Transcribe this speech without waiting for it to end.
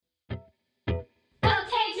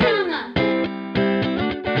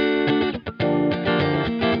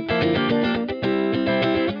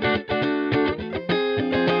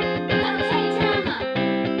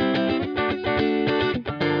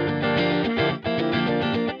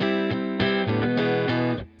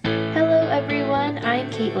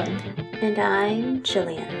Caitlin. And I'm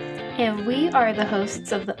Jillian. And we are the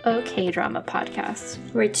hosts of the OK Drama podcast.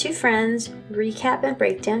 We're two friends recap and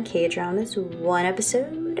break down K-dramas one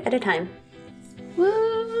episode at a time.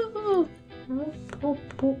 Woo!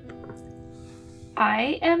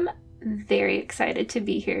 I am very excited to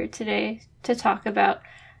be here today to talk about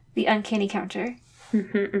The Uncanny Counter.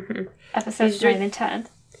 Episodes 9 and 10.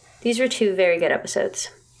 These were two very good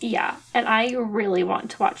episodes. Yeah, and I really want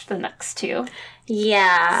to watch the next two.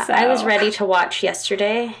 Yeah, So. I was ready to watch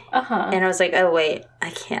yesterday. Uh-huh. And I was like, oh wait, I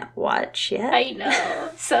can't watch yet. I know.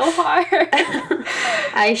 So hard.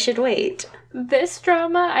 I should wait. This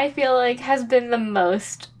drama, I feel like, has been the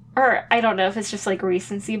most, or I don't know if it's just like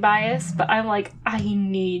recency bias, but I'm like, I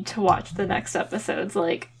need to watch the next episodes.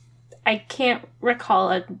 Like, I can't recall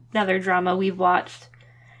another drama we've watched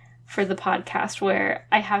for the podcast where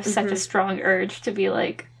I have such a strong urge to be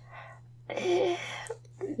like,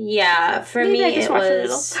 yeah, for maybe me I just it watch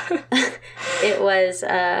was it was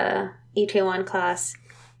Itaewon Class,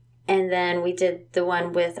 and then we did the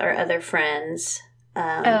one with our other friends.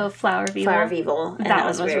 Flower of Evil. Flower of Evil, and that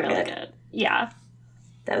was really good. Yeah.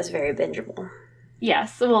 That was very bingeable.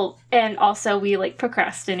 Yes, well, and also we, like,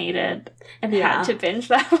 procrastinated and had to binge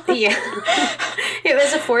that one. Yeah. It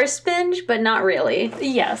was a forced binge, but not really.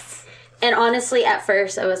 Yes. And honestly, at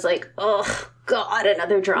first, I was like, oh, God,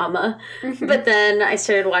 another drama. But then I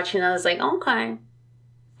started watching, and I was like, okay,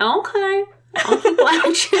 I'll keep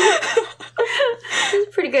watching.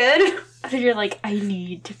 It's pretty good. So you're like, I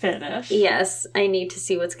need to finish. Yes, I need to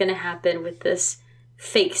see what's going to happen with this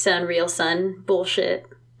fake sun, real sun bullshit.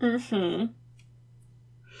 Mm-hmm.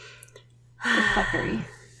 The fuckery.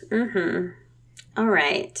 Mm-hmm. All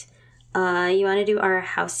right. You want to do our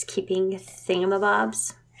housekeeping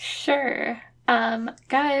thingamabobs? Sure.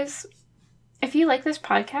 Guys, if you like this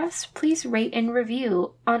podcast, please rate and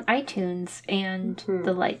review on iTunes and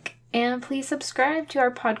the like. And please subscribe to our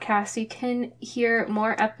podcast so you can hear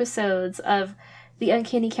more episodes of The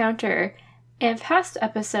Uncanny Counter and past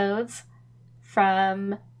episodes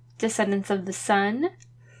from Descendants of the Sun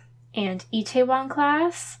and Itaewon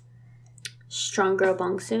Class. Strong Girl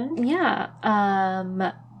Bongsoon. Yeah.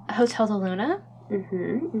 Hotel de Luna.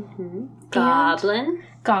 Goblin.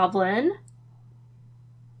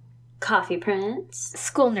 Coffee Prince.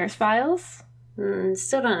 School Nurse Files.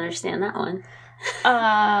 Still don't understand that one.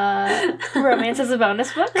 Romance is a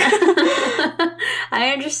bonus book.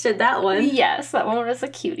 I understood that one. Yes, that one was a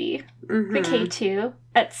cutie. The K2,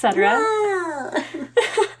 etc.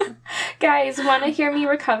 Guys, want to hear me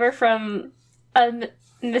recover from a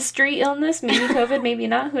mystery illness? Maybe COVID, maybe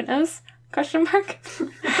not. Who knows? Question mark.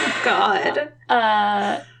 God.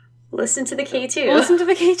 Listen to the K2. Listen to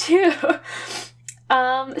the K2.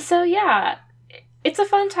 So yeah, it's a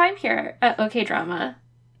fun time here at OK Drama.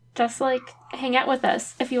 Just, like, hang out with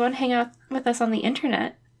us. If you want to hang out with us on the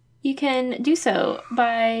internet, you can do so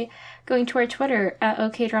by going to our Twitter at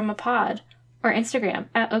OKDramaPod or Instagram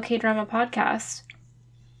at OKDramaPodcast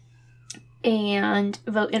and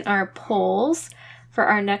vote in our polls for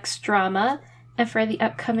our next drama and for the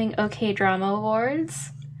upcoming OK Drama Awards.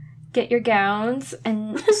 Get your gowns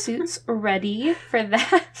and suits ready for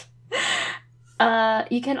that.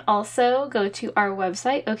 You can also go to our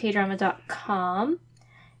website, okdrama.com,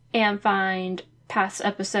 and find past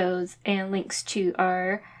episodes and links to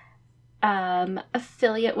our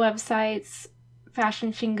affiliate websites,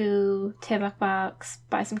 Fashion Shingu, Tebak Box,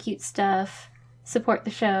 buy some cute stuff, support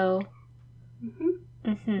the show.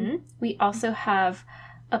 We also have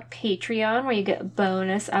a Patreon where you get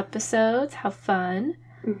bonus episodes. How fun.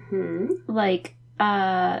 Like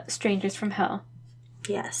Strangers from Hell.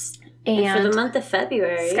 Yes. And for the month of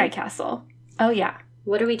February, Sky Castle. Oh, yeah.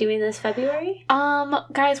 What are we doing this February?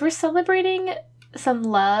 Guys, we're celebrating some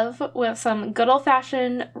love with some good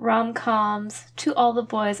old-fashioned rom-coms. To All the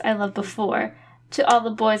Boys I Loved Before. To All the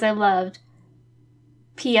Boys I Loved.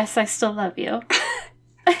 P.S. I Still Love You.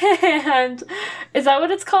 And is that what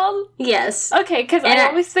it's called? Yes. Okay, because I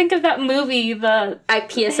always think of that movie,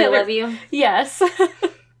 P.S. I Love You? Yes.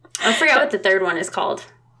 I forgot what the third one is called.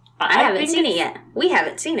 I haven't seen it yet. We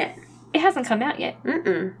haven't seen it. It hasn't come out yet.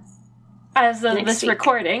 As of this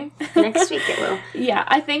recording. Next week it will. Yeah,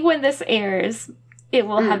 I think when this airs, it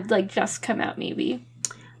will have, like, just come out, maybe.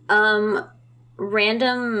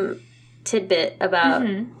 Random tidbit about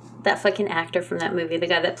that fucking actor from that movie, the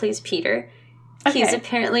guy that plays Peter. Okay. He's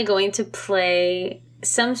apparently going to play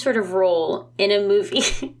some sort of role in a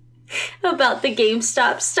movie about the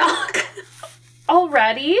GameStop stock.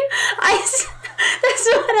 Already? That's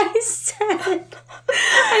what I said.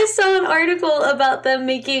 I saw an article about them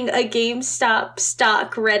making a GameStop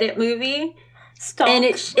stock Reddit movie. Stop. And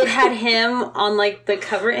it had him on, like, the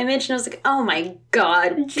cover image, and I was like, oh my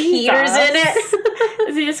god, Peter's in it.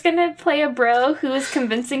 Is he just gonna play a bro who is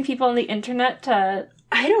convincing people on the internet to...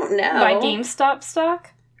 I don't know. Buy GameStop stock?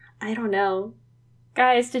 I don't know.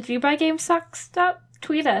 Guys, did you buy GameStop stock?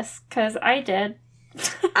 Tweet us, because I did.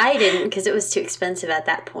 I didn't, because it was too expensive at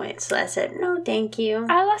that point, so I said, no, thank you.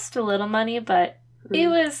 I lost a little money, but it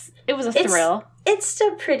was a thrill. It's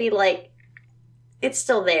still pretty, like, it's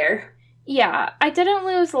still there. Yeah, I didn't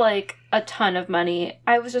lose, like, a ton of money.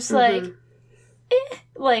 I was just like,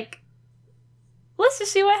 let's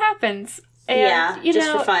just see what happens. And,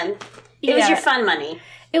 just for fun. It was your fun money.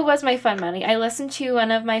 It was my fun money. I listened to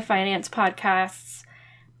one of my finance podcasts,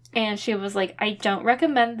 and she was like, I don't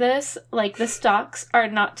recommend this. Like, the stocks are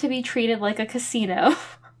not to be treated like a casino.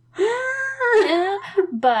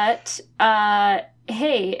 But,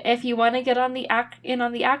 hey, if you want to get on the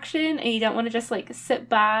action and you don't want to just, like, sit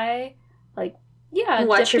by... Like, yeah.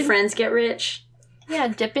 Watch your friends get rich. Yeah,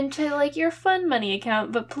 dip into, like, your fun money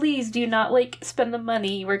account, but please do not, like, spend the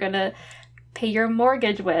money we're gonna pay your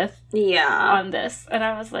mortgage with on this. And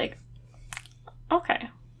I was like, okay.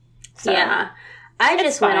 So, yeah. I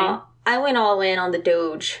went all in on the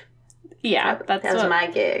Doge. Yeah, that was my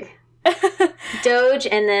gig. Doge,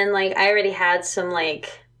 and then, like, I already had some,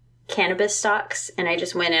 like, cannabis stocks, and I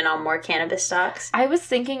just went in on more cannabis stocks. I was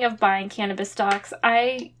thinking of buying cannabis stocks.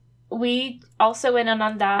 We also went in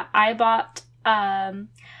on that. I bought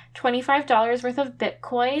 $25 worth of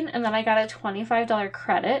Bitcoin, and then I got a $25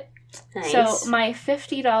 credit. Nice. So my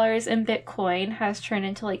 $50 in Bitcoin has turned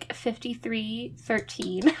into like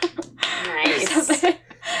 $53.13. Nice.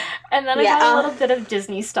 And then I got a little bit of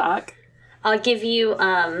Disney stock. I'll give you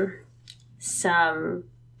some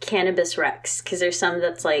cannabis Rex, because there's some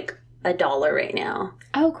that's like $1 right now.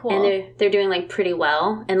 Oh, cool. And they're doing like pretty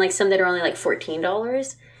well, and like some that are only like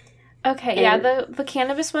 $14. Okay, and the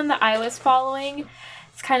cannabis one that I was following,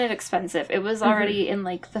 it's kind of expensive. It was already in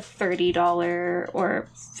like the $30 or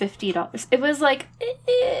 $50. It was like,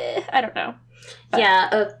 I don't know. But. Yeah,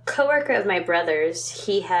 a coworker of my brother's,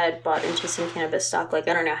 he had bought into some cannabis stock, like,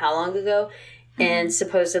 I don't know how long ago, and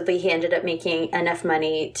supposedly he ended up making enough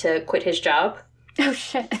money to quit his job. Oh,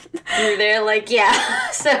 shit. They're there, like, yeah.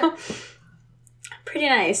 So, pretty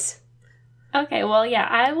nice. Okay, well, yeah,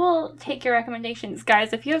 I will take your recommendations.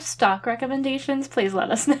 Guys, if you have stock recommendations, please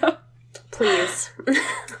let us know. Please.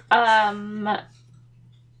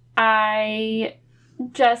 I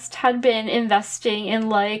just had been investing in,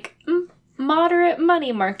 like, moderate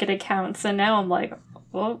money market accounts, and now I'm like,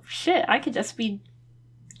 well, shit, I could just be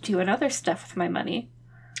doing other stuff with my money.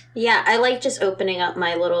 Yeah, I like just opening up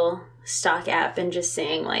my little stock app and just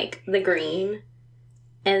seeing, like, the green.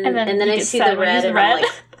 And then I see the red, and I'm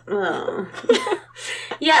like... Oh.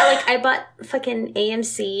 Yeah, like, I bought fucking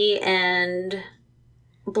AMC and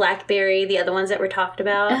BlackBerry, the other ones that were talked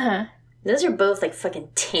about. Uh-huh. Those are both, like, fucking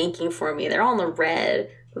tanking for me. They're all in the red.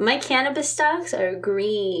 But my cannabis stocks are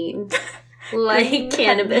green. Like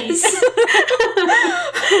cannabis.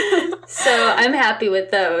 So I'm happy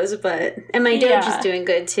with those, but... And my Doge is doing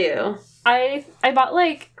good, too. I bought,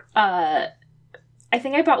 like, I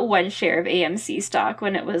think I bought one share of AMC stock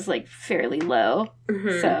when it was, like, fairly low.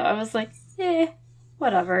 So I was like,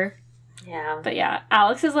 whatever. Yeah. But yeah,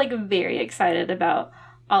 Alex is, like, very excited about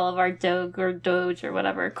all of our Doge or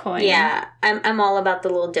whatever coins. Yeah, I'm all about the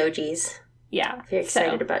little Dogies. Yeah. Very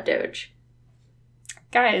excited about Doge.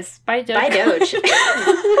 Guys, buy Doge. Buy Doge.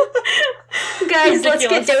 Guys, let's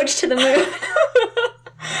get Doge to the moon.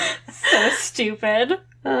 So stupid.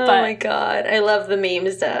 Oh my god. I love the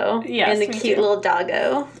memes, though. Yes, and the cute little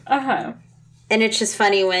doggo. Uh-huh. And it's just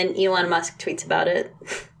funny when Elon Musk tweets about it.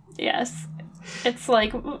 Yes. It's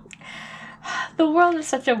like... The world is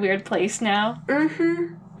such a weird place now.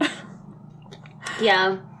 Mm-hmm.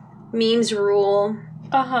 Yeah. Memes rule.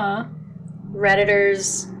 Uh-huh.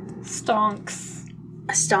 Redditors. Stonks.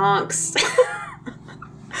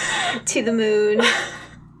 To the moon.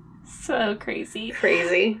 So crazy.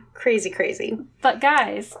 Crazy. But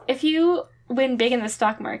guys, if you win big in the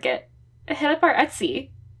stock market, hit up our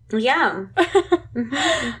Etsy. Yeah.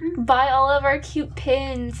 Buy all of our cute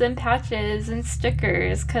pins and patches and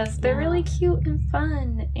stickers, because they're really cute and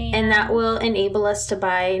fun. And that will enable us to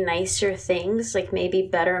buy nicer things, like maybe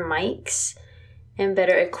better mics and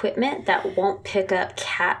better equipment that won't pick up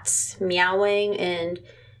cats meowing and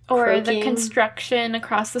or croaking. The construction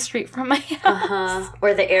across the street from my house.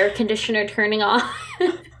 Or the air conditioner turning on.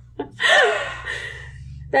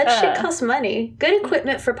 That shit costs money. Good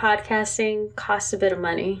equipment for podcasting costs a bit of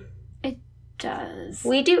money. It does.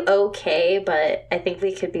 We do okay, but I think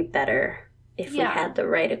we could be better if we had the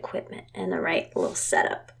right equipment and the right little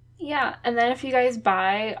setup. Yeah, and then if you guys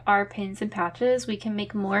buy our pins and patches, we can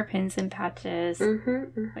make more pins and patches,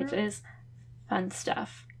 which is fun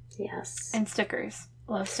stuff. Yes. And stickers.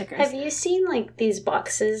 Love stickers. Have you seen, like, these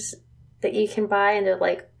boxes that you can buy, and they're,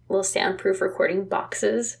 like, little soundproof recording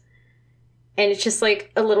boxes? And it's just,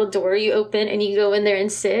 like, a little door you open, and you go in there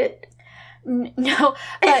and sit? No,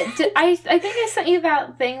 but I think I sent you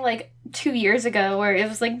that thing, like, 2 years ago, where it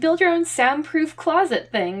was, like, build your own soundproof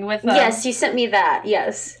closet thing with... Yes, you sent me that,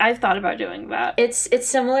 yes. I've thought about doing that. It's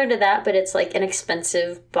similar to that, but it's, like, an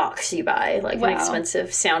expensive box you buy. Like, an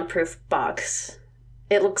expensive soundproof box.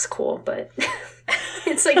 It looks cool, but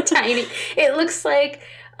it's, like, tiny. It looks like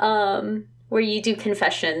where you do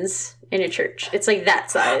confessions in a church. It's, like,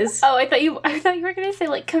 that size. Oh, I thought you were going to say,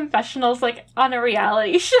 like, confessionals, like, on a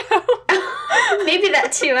reality show. Maybe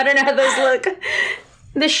that, too. I don't know how those look.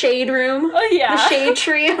 The shade room. Oh, yeah. The shade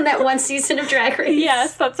tree on that one season of Drag Race.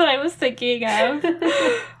 Yes, that's what I was thinking of.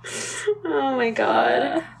 Oh, my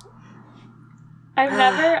God.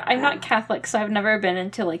 I'm not Catholic, so I've never been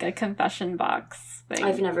into, like, a confession box thing.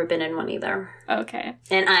 I've never been in one either. Okay.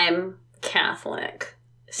 And I'm Catholic.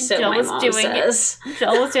 So Jill my mom says.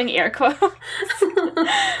 Jill was doing air quotes.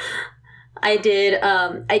 I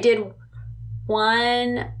did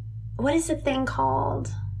one, what is the thing called?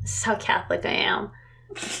 This is how Catholic I am.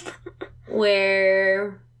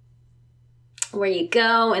 where you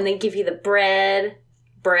go and they give you the bread,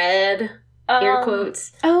 air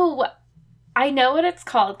quotes. Oh, I know what it's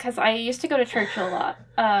called because I used to go to church a lot.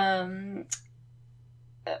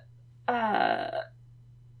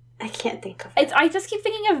 I can't think of it. I just keep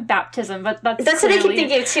thinking of baptism, but that's what I keep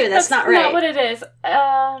thinking of too. That's not right. Not what it is.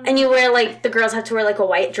 And you wear, like, the girls have to wear, like, a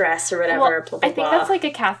white dress or whatever. Well, blah, blah, I think that's like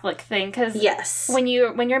a Catholic thing because yes, when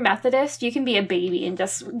you're Methodist, you can be a baby and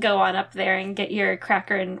just go on up there and get your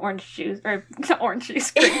cracker and orange juice or orange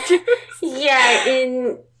juice, grape juice. Yeah,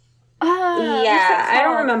 I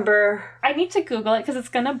don't remember. I need to Google it because it's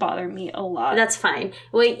gonna bother me a lot. That's fine.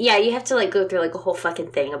 Well, yeah, you have to, like, go through, like, a whole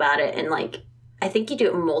fucking thing about it, and, like, I think you do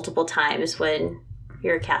it multiple times when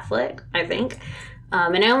you're a Catholic, I think.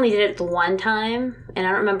 And I only did it the one time, and I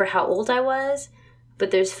don't remember how old I was, but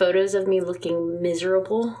there's photos of me looking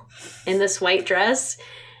miserable in this white dress.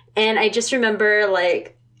 And I just remember,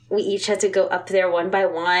 like, we each had to go up there one by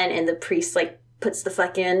one, and the priest, like, puts the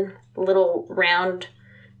fucking little round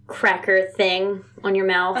cracker thing on your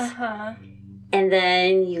mouth. Uh-huh. And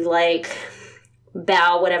then you, like,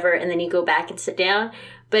 bow, whatever, and then you go back and sit down.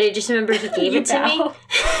 But I just remember he gave it to me.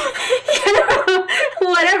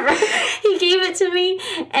 Whatever. He gave it to me.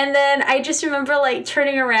 And then I just remember, like,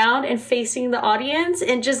 turning around and facing the audience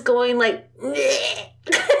and just going, like, because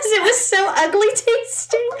it was so ugly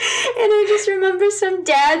tasting. And I just remember some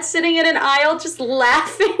dad sitting in an aisle just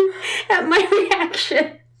laughing at my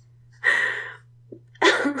reaction.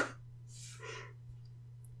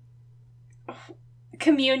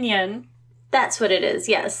 Communion. That's what it is,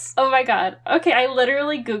 yes. Oh my god. Okay, I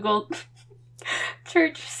literally Googled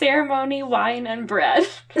church ceremony, wine, and bread.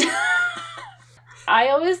 I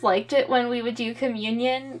always liked it when we would do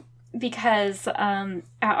communion because at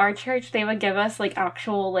our church they would give us, like,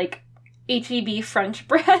 actual, like, H-E-B French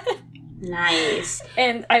bread. Nice.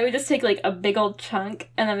 And I would just take, like, a big old chunk,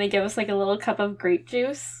 and then they give us, like, a little cup of grape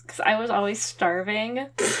juice because I was always starving.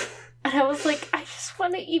 And I was like, I just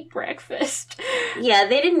want to eat breakfast. Yeah,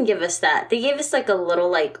 they didn't give us that. They gave us, like, a little,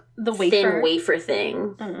 like, thin wafer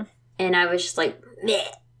thing. Mm. And I was just like, meh.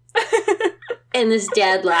 And this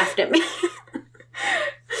dad laughed at me.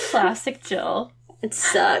 Classic Jill. It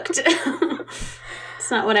sucked. It's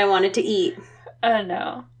not what I wanted to eat.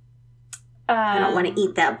 No. I don't want to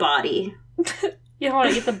eat that body. You don't want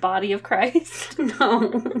to eat the body of Christ? No.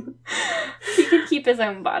 He can keep his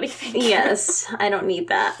own body. Thank you. Yes, I don't need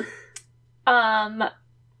that.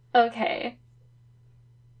 Okay.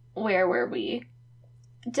 Where were we?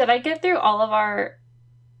 Did I get through all of our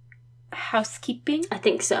housekeeping? I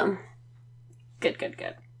think so. Good.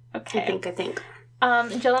 Okay. I think.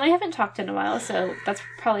 Jill and I haven't talked in a while, so that's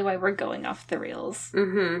probably why we're going off the rails a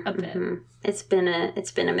bit. Mm-hmm. It's been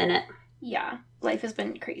a minute. Yeah. Life has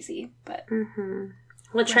been crazy, but... Mm-hmm.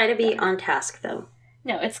 We'll try to be on task, though.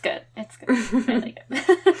 No, it's good. I like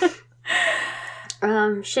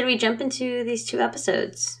it. Should we jump into these 2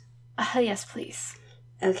 episodes? Yes, please.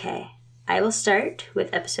 Okay. I will start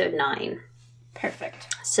with episode 9.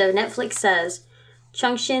 Perfect. So Netflix says,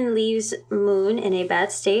 Chungshin leaves Moon in a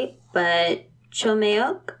bad state, but Cho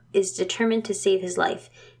Meok is determined to save his life.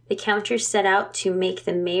 The counters set out to make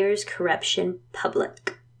the mayor's corruption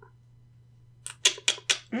public.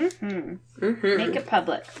 Mm-hmm. Make it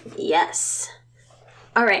public. Yes.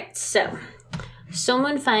 All right, so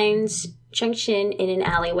Someone finds Chung-shin in an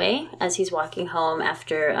alleyway as he's walking home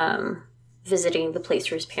after visiting the place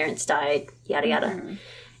where his parents died, yada yada. Mm-hmm.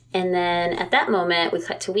 And then at that moment, we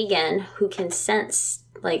cut to Wee-gen, who can sense,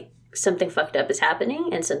 like, something fucked up is happening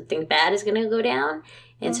and something bad is going to go down.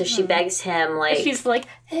 And so she begs him, like... She's like...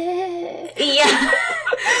 Yeah.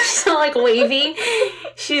 She's all, like, wavy.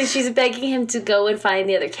 She's begging him to go and find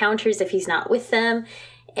the other counters if he's not with them.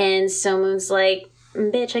 And someone's like,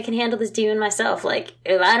 bitch, I can handle this demon myself. Like,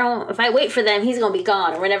 if I wait for them, he's going to be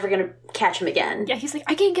gone. And we're never going to catch him again. Yeah, he's like,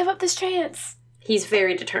 I can't give up this chance. He's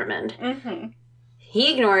very determined. Mm-hmm.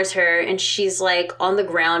 He ignores her, and she's, like, on the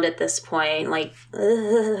ground at this point, like,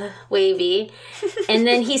 wavy. And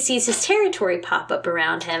then he sees his territory pop up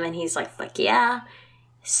around him, and he's like, fuck yeah.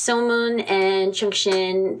 So-moon and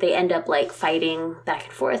Chung-shin, they end up, like, fighting back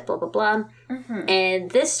and forth, blah, blah, blah. Mm-hmm.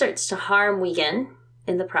 And this starts to harm Wee-gen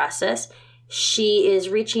in the process. She is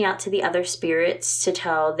reaching out to the other spirits to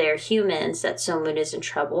tell their humans that So-moon is in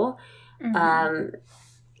trouble. Mm-hmm.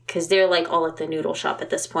 Because they're, like, all at the noodle shop at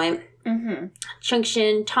this point. Mm-hmm.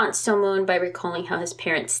 Chung-shin taunts So-moon by recalling how his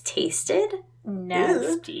parents tasted.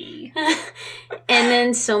 Nasty. And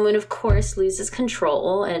then So-moon, of course, loses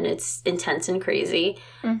control, and it's intense and crazy.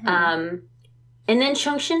 Mm-hmm. And then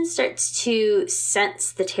Chung-shin starts to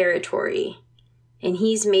sense the territory. And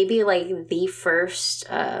he's maybe, like, the first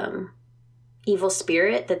evil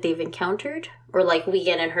spirit that they've encountered. Or, like,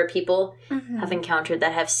 Wee-gen and her people have encountered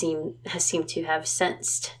that has seemed to have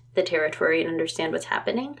sensed the territory and understand what's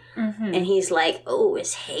happening. Mm-hmm. And he's like, oh,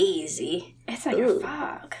 it's hazy. It's like a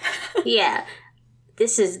fog. Yeah.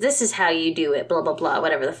 This is how you do it, blah, blah, blah,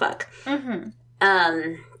 whatever the fuck.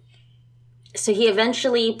 Mm-hmm. So he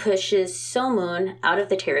eventually pushes So-moon out of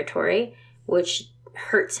the territory, which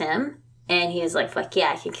hurts him. And he is like, fuck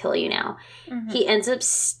yeah, I can kill you now. Mm-hmm. He ends up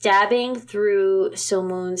stabbing through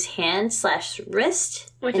So-moon's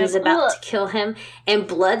hand/wrist. Which and is about to kill him. And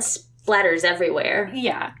blood splatters everywhere.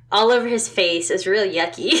 Yeah. All over his face. Is real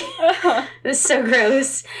yucky. It's so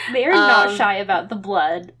gross. They're not shy about the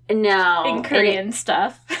blood. No. In Korean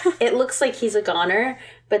stuff. It looks like he's a goner.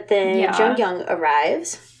 But then Jung-young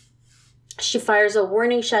arrives. She fires a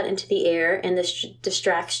warning shot into the air. And this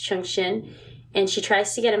distracts Chung-shin. And she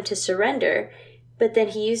tries to get him to surrender. But then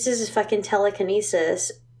he uses his fucking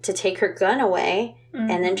telekinesis to take her gun away. Mm-hmm.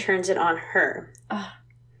 And then turns it on her.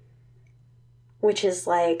 Which is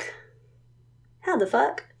like... How the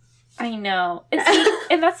fuck? I know.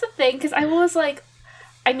 And that's the thing, because I was like,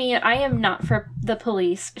 I mean, I am not for the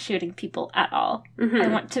police shooting people at all. Mm-hmm. I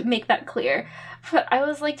want to make that clear. But I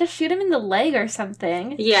was like, just shoot him in the leg or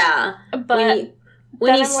something. Yeah. But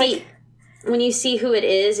when you see who it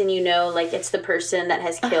is and you know, like, it's the person that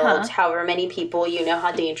has killed however many people, you know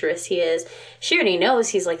how dangerous he is. She already knows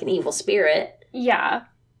he's, like, an evil spirit. Yeah.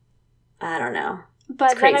 I don't know.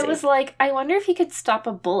 But then I was like, I wonder if he could stop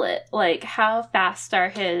a bullet. Like, how fast are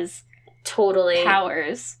his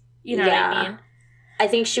powers? You know what I mean? I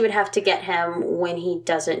think she would have to get him when he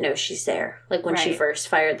doesn't know she's there. Like, when she first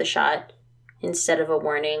fired the shot. Instead of a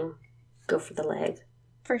warning, go for the leg.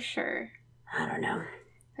 For sure. I don't know.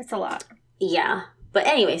 It's a lot. Yeah. But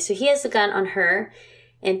anyway, so he has the gun on her.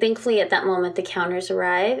 And thankfully, at that moment, the counters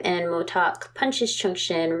arrive. And Motak punches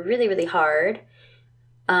Chung-shin really, really hard.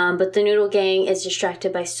 But the Noodle Gang is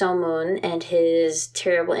distracted by So-moon and his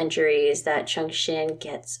terrible injuries that Chung-shin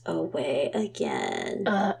gets away again.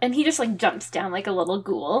 And he just, like, jumps down like a little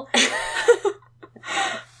ghoul.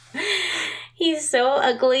 He's so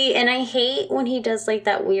ugly. And I hate when he does, like,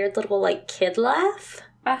 that weird little, like, kid laugh.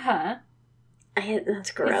 Uh-huh.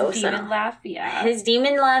 That's gross. His demon laugh, yeah. His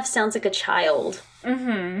demon laugh sounds like a child.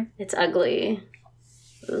 Mm-hmm. It's ugly.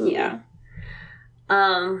 Ooh. Yeah.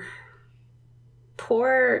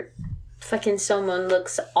 Poor fucking So-moon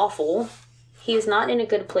looks awful. He's not in a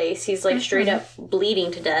good place. He's, like, straight up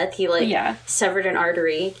bleeding to death. He, like, severed an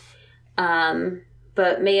artery.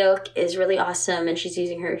 But Mayok is really awesome, and she's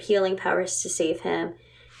using her healing powers to save him.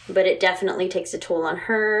 But it definitely takes a toll on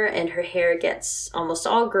her, and her hair gets almost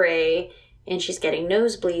all gray, and she's getting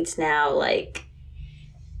nosebleeds now. Like,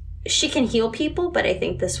 she can heal people, but I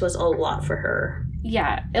think this was a lot for her.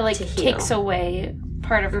 Yeah, it, like, takes away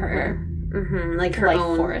part of her... Mm-hmm, like her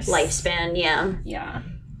own lifespan, yeah. Yeah.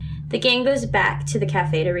 The gang goes back to the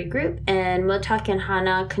cafe to regroup, and Motak and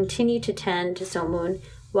Hana continue to tend to So-moon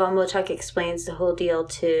while Motak explains the whole deal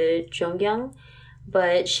to Jung-young,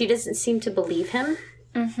 but she doesn't seem to believe him.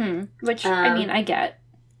 Mm-hmm. Which, I mean, I get.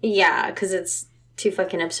 Yeah, because it's too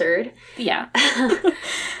fucking absurd. Yeah.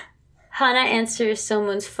 Hana answers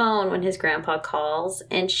So-moon's phone when his grandpa calls,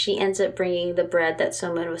 and she ends up bringing the bread that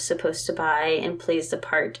So-moon was supposed to buy and plays the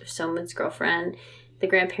part of So-moon's girlfriend. The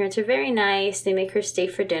grandparents are very nice. They make her stay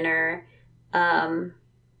for dinner.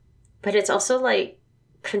 But it's also, like,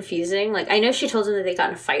 confusing. Like, I know she told them that they got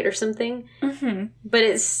in a fight or something. Mm-hmm. But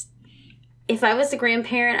it's... If I was the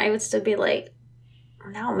grandparent, I would still be like,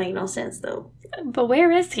 that don't make no sense, though. But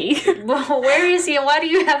where is he? Well, where is he and why do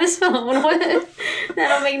you have his phone? What? That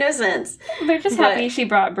don't make no sense. They're just happy she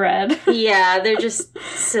brought bread. Yeah, they're just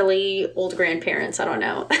silly old grandparents. I don't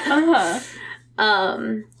know.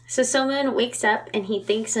 So Somun wakes up and he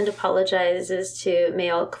thanks and apologizes to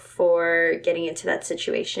Mayeok for getting into that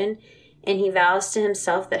situation. And he vows to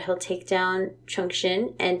himself that he'll take down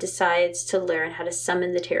Chungshin and decides to learn how to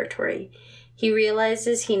summon the territory. He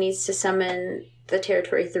realizes he needs to summon the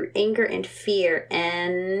territory through anger and fear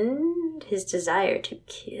and his desire to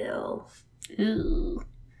kill. Ooh.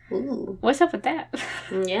 Ooh. What's up with that?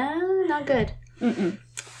 Yeah, not good.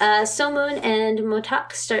 Somun and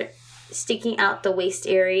Motak start staking out the waste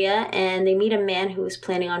area, and they meet a man who was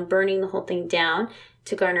planning on burning the whole thing down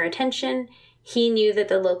to garner attention. He knew that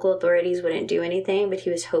the local authorities wouldn't do anything, but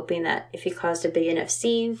he was hoping that if he caused a big enough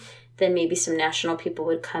scene, then maybe some national people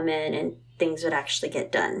would come in and things would actually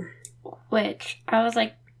get done. Which, I was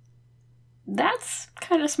like, that's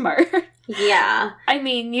kind of smart. Yeah. I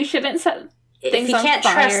mean, you shouldn't set things if you on can't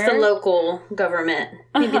fire. trust the local government,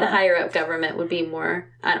 maybe the higher up government would be more,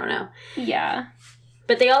 I don't know. Yeah.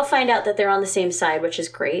 But they all find out that they're on the same side, which is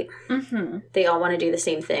great. Mm-hmm. They all want to do the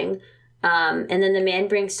same thing. And then the man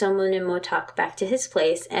brings Somun and Motak back to his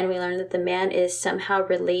place, and we learn that the man is somehow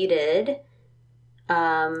related.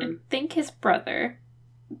 I think his brother.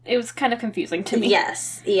 It was kind of confusing to me.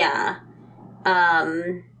 Yes, yeah.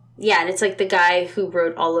 Yeah, and it's like the guy who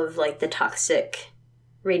wrote all of like the toxic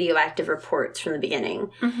radioactive reports from the beginning.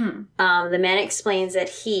 Mm-hmm. The man explains that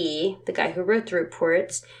he, the guy who wrote the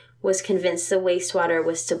reports, was convinced the wastewater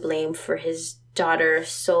was to blame for his daughter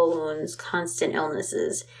Somun's constant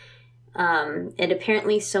illnesses. And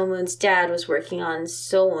apparently Somun's dad was working on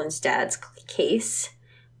Somun's dad's case,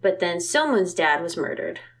 but then Somun's dad was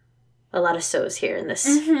murdered. A lot of so's here in this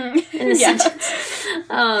sentence.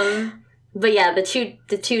 But yeah,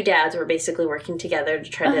 the two dads were basically working together to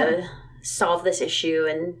try to solve this issue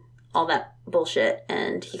and all that bullshit,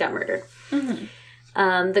 and he got murdered.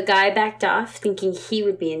 Mm-hmm. The guy backed off, thinking he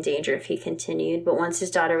would be in danger if he continued, but once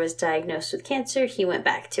his daughter was diagnosed with cancer, he went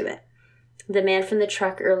back to it. The man from the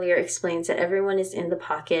truck earlier explains that everyone is in the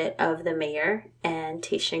pocket of the mayor and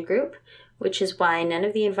Taishan Group, which is why none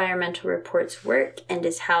of the environmental reports work and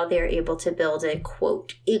is how they are able to build a,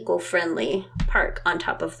 quote, eco-friendly park on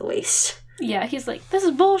top of the waste. Yeah, he's like, this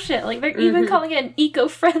is bullshit. Like, they're even calling it an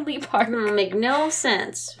eco-friendly park. Make no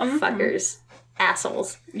sense. Fuckers.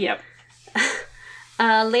 Assholes. Yep.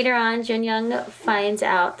 Later on, Jun Young finds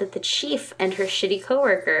out that the chief and her shitty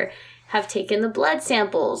coworker have taken the blood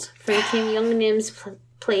samples from Kim Young-nim's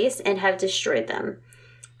place and have destroyed them.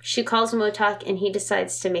 She calls Motak and he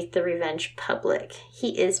decides to make the revenge public.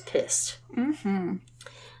 He is pissed. Mm-hmm.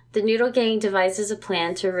 The Noodle Gang devises a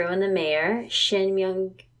plan to ruin the mayor,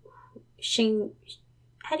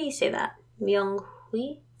 how do you say that?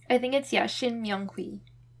 Myung-hui? I think it's, Shin Myung-hui.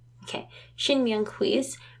 Okay. Shin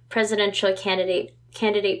Myung-hui's presidential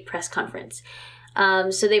candidate press conference.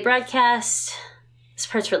 So they broadcast... This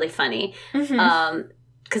part's really funny.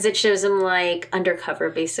 Because it shows him, like, undercover,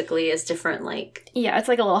 basically, as different, like... Yeah, it's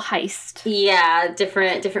like a little heist. Yeah,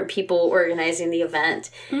 different people organizing the event.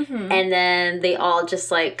 Mm-hmm. And then they all just,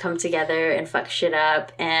 like, come together and fuck shit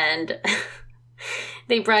up. And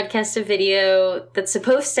they broadcast a video that's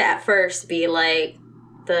supposed to, at first, be, like,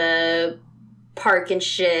 the park and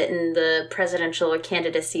shit and the presidential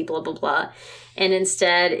candidacy, blah, blah, blah. And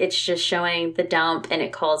instead, it's just showing the dump, and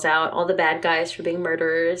it calls out all the bad guys for being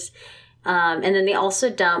murderers. And then they also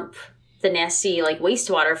dump the nasty, like,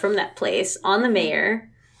 wastewater from that place on the mayor.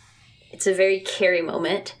 It's a very Carrie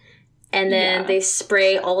moment. And then they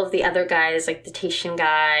spray all of the other guys, like the Taishan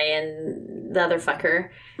guy and the other fucker,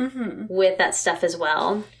 with that stuff as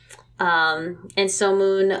well. And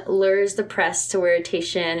Somun lures the press to where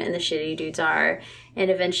Taishan and the shitty dudes are. And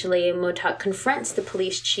eventually Motak confronts the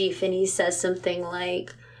police chief and he says something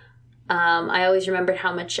like, I always remembered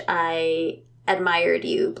how much I admired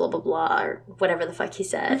you, blah, blah, blah, or whatever the fuck he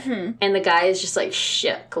said. Mm-hmm. And the guy is just, like,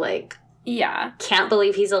 shook, like... Yeah. Can't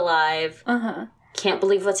believe he's alive. Can't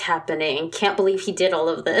believe what's happening. Can't believe he did all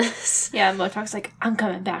of this. Yeah, Motak's like, I'm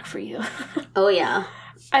coming back for you. Oh, yeah.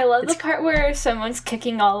 I love the part where someone's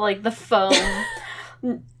kicking all, like, the phone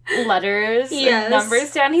letters and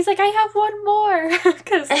numbers down. He's like, I have one more.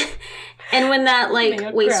 'Cause and when that, like,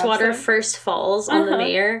 wastewater first falls on the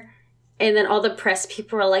mayor... And then all the press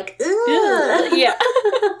people are like, ugh. Yeah.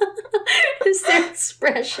 It's their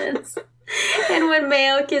expressions. And when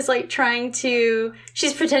Mayok is like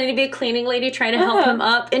she's pretending to be a cleaning lady trying to help him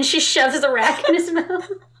up, and she shoves the rack in his mouth.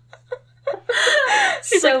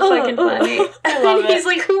 She's so like, fucking funny. I love and he's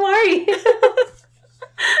like, "Who are you?"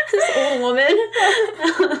 This old woman.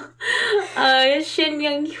 Shin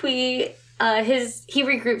Young-hui, he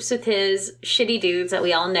regroups with his shitty dudes that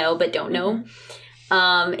we all know but don't know.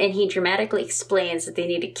 And he dramatically explains that they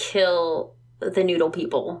need to kill the noodle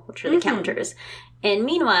people, which are the counters. And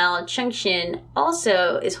meanwhile, Chungshin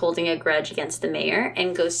also is holding a grudge against the mayor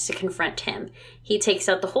and goes to confront him. He takes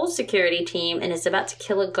out the whole security team and is about to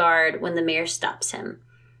kill a guard when the mayor stops him.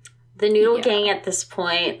 The noodle gang at this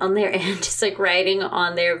point, on their end, is like riding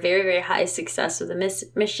on their very, very high success of the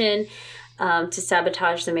mission to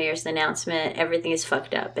sabotage the mayor's announcement. Everything is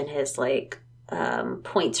fucked up and his like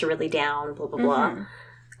points are really down, blah, blah, blah.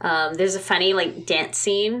 There's a funny like dance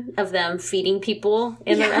scene of them feeding people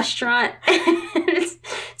in the restaurant.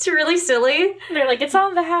 it's really silly. They're like, it's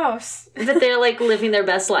on the house. But they're like living their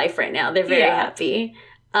best life right now. They're very happy.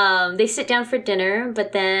 They sit down for dinner,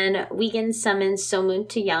 but then Wiegand summons So-moon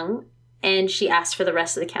to Young, and she asks for the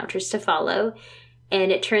rest of the counters to follow.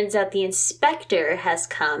 And it turns out the inspector has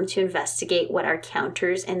come to investigate what our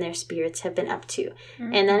counters and their spirits have been up to.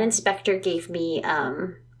 And that inspector gave me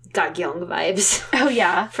Ga-gyung vibes. Oh,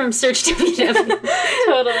 yeah. From Search WW.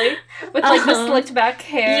 Totally. With, like, the slicked back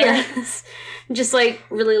hair. Yes. Just, like,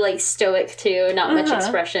 really, like, stoic, too. Not much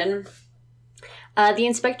expression. The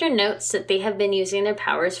inspector notes that they have been using their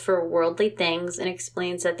powers for worldly things and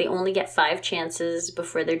explains that they only get 5 chances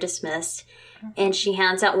before they're dismissed. And she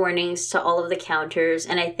hands out warnings to all of the counters.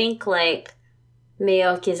 And I think, like,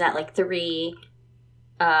 Mayok is at, like, 3.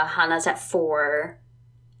 Hana's at 4.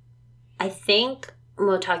 I think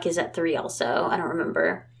Motake is at 3 also. I don't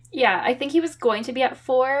remember. Yeah, I think he was going to be at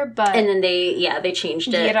 4, but... And then they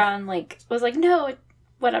changed it. Yeon, like, was like, no,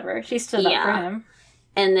 whatever. She stood up for him.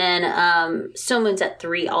 And then So-moon's at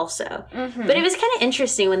 3 also. But it was kind of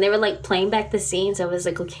interesting when they were, like, playing back the scenes. I was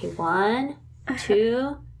like, okay, 1,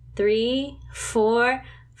 2, 3, 4,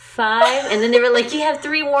 5. And then they were like, you have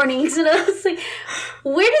 3 warnings. And I was like,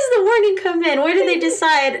 where does the warning come in? Where do they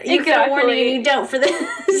decide you get a warning and you don't for this?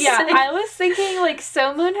 Yeah, I was thinking, like,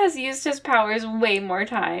 So-moon has used his powers way more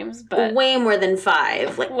times, but... Way more than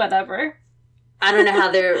 5. Like, whatever. I don't know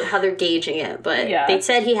how they're gauging it, but they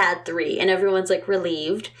said he had 3, and everyone's, like,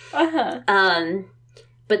 relieved. But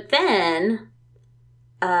then,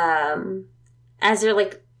 as they're,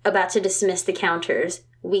 like, about to dismiss the counters,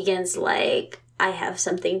 Wiegand's like, I have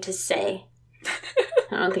something to say.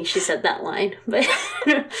 I don't think she said that line, but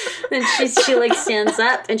then she like stands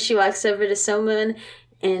up and she walks over to So-moon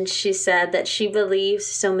and she said that she believes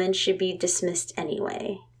So-moon should be dismissed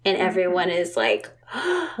anyway. And everyone is like,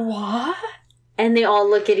 what? And they all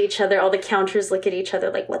look at each other, all the counters look at each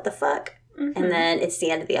other like, what the fuck? And then it's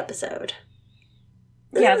the end of the episode.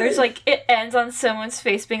 Yeah, there's like, it ends on someone's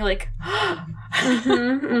face being like,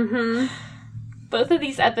 Both of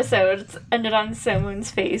these episodes ended on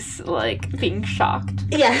So-moon's face, like, being shocked.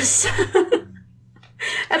 Yes.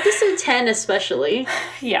 Episode 10 especially.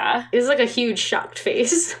 Yeah. It was like a huge shocked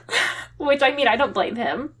face. Which, I mean, I don't blame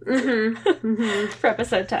him. For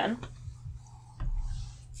episode 10.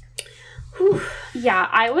 Whew. Yeah,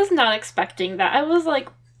 I was not expecting that. I was like,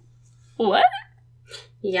 what?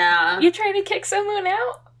 Yeah. You're trying to kick So-moon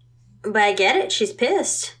out? But I get it. She's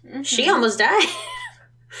pissed. She almost died.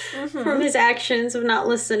 From his actions of not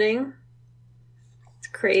listening. It's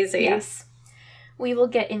crazy. Yes. We will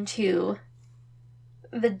get into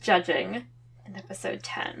the judging in episode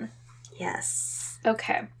 10. Yes.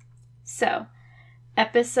 Okay. So,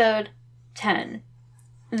 episode 10.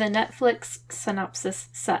 The Netflix synopsis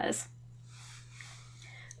says,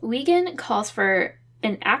 Wiegand calls for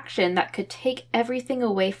an action that could take everything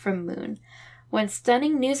away from Moon. When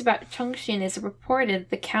stunning news about Chungshin is reported,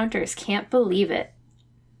 the counters can't believe it.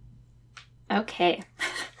 Okay.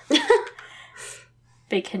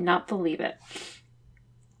 They cannot believe it.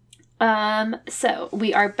 So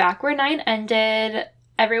we are back where 9 ended.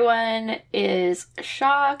 Everyone is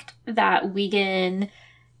shocked that Wiegand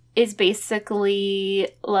is basically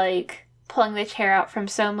like pulling the chair out from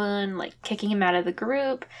So-moon, like kicking him out of the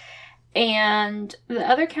group. And the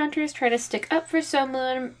other counters try to stick up for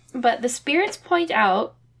So-moon, but the spirits point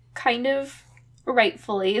out, kind of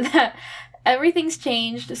rightfully, that everything's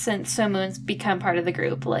changed since So-moon's become part of the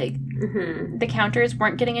group. Like, the counters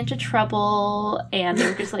weren't getting into trouble, and they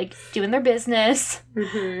were just, like, doing their business.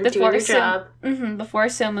 Doing their job. Before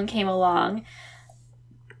So-moon came along.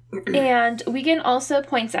 And Wiegand also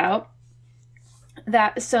points out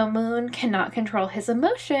that So-moon cannot control his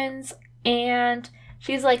emotions, and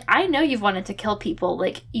she's like, I know you've wanted to kill people.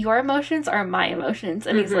 Like, your emotions are my emotions.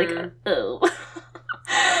 And he's like, oh.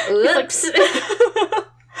 Oops.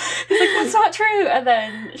 He's like, that's not true. And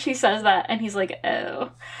then she says that, and he's like,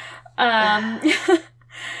 oh.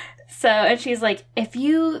 So, and she's like, if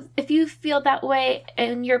you feel that way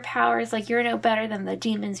and your powers, like, you're no better than the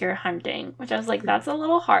demons you're hunting. Which I was like, that's a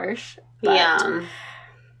little harsh. But, yeah.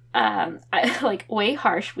 I like, way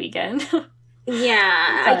harsh weekend.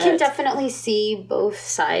 Yeah, I can definitely see both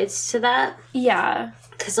sides to that. Yeah.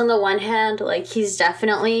 Because on the one hand, like, he's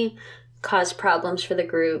definitely caused problems for the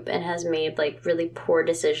group and has made, like, really poor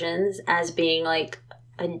decisions as being, like,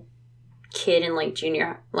 a kid in, like,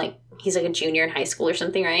 he's, like, a junior in high school or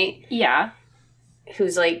something, right? Yeah.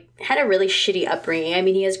 Who's, like, had a really shitty upbringing. I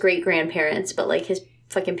mean, he has great-grandparents, but, like, his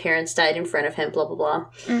fucking parents died in front of him, blah, blah, blah.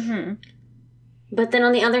 Mm-hmm. But then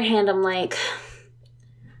on the other hand, I'm like,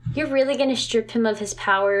 you're really going to strip him of his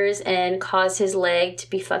powers and cause his leg to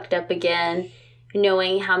be fucked up again,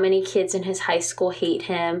 knowing how many kids in his high school hate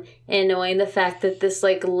him, and knowing the fact that this,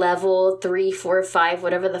 like, level 3, 4, 5,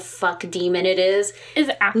 whatever the fuck demon it is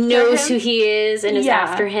after knows him? Who he is and is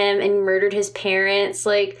after him and murdered his parents.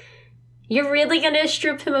 Like, you're really going to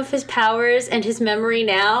strip him of his powers and his memory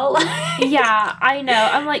now? Yeah, I know.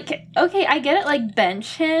 I'm like, okay, I get it. Like,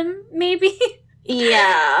 bench him, maybe?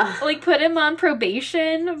 Yeah. Like, put him on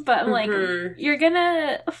probation, but I'm like, you're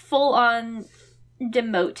gonna full on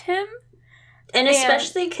demote him? And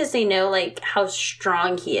especially because they know, like, how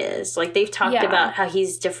strong he is. Like, they've talked about how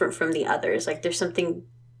he's different from the others. Like, there's something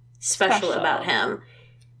special about him.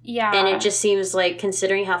 Yeah. And it just seems like,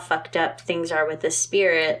 considering how fucked up things are with this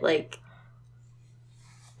spirit, like,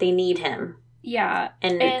 they need him. Yeah.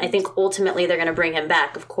 And I think ultimately they're going to bring him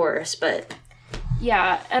back, of course, but...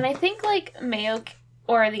 Yeah, and I think, like, Mayo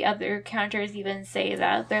or the other counters even say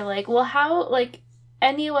that. They're like, well, how, like,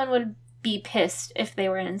 anyone would be pissed if they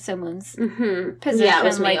were in someone's position. Yeah, it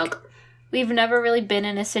was like, Mayo. We've never really been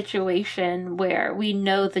in a situation where we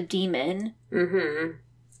know the demon.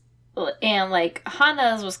 Mm-hmm. And, like,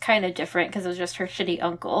 Hana's was kind of different because it was just her shitty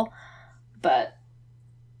uncle. But,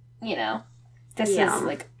 you know, this is,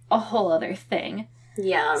 like, a whole other thing.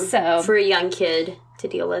 Yeah. So, for a young kid to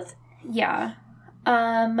deal with. Yeah.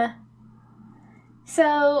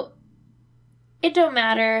 So, it don't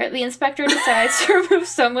matter. The inspector decides to remove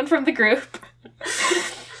someone from the group.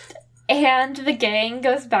 And the gang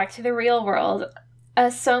goes back to the real world.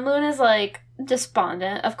 So-moon is, like,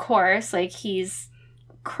 despondent, of course. Like, he's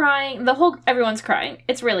crying. Everyone's crying.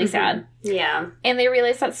 It's really sad. Yeah. And they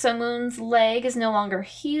realize that So-moon's leg is no longer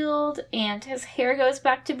healed, and his hair goes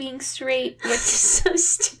back to being straight, which so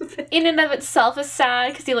stupid. In and of itself is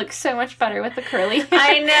sad, because he looks so much better with the curly hair.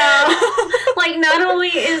 I know. Like, not only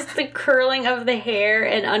is the curling of the hair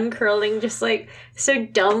and uncurling just, like, so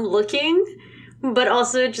dumb looking, but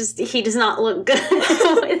also just, he does not look good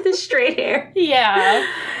with the straight hair. Yeah.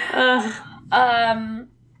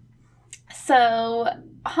 So,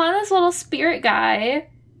 Hana's little spirit guy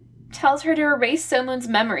tells her to erase So-moon's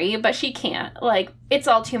memory, but she can't. Like, it's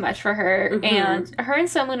all too much for her. And her and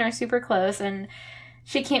So-moon are super close, and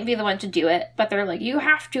she can't be the one to do it. But they're like, you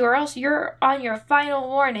have to, or else you're on your final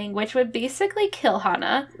warning, which would basically kill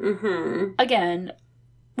Hana. Again,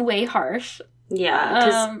 way harsh. Yeah,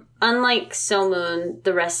 because unlike So-moon,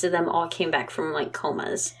 the rest of them all came back from, like,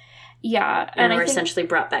 comas. Yeah. And were essentially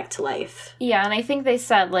brought back to life. Yeah, and I think they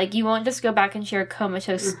said, like, you won't just go back into your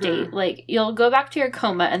comatose state. Like, you'll go back to your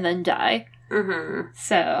coma and then die.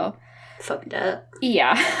 So. Fucked up.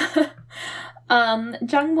 Yeah.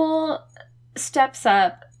 Jungmul steps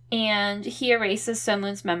up and he erases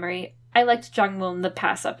So-moon's memory. I liked Jungmul in the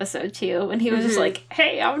past episode, too, when he was just like,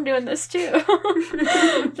 hey, I'm doing this, too.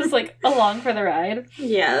 Just, like, along for the ride.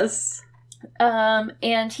 Yes.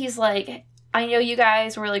 And he's like, I know you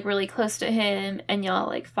guys were, like, really close to him, and y'all,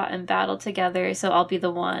 like, fought in battle together, so I'll be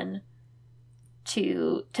the one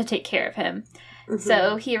to take care of him.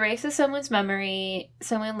 So he erases someone's memory,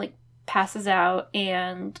 someone, like, passes out,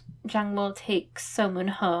 and Jungmul takes So-moon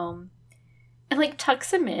home and, like,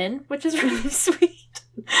 tucks him in, which is really sweet.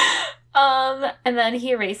 And then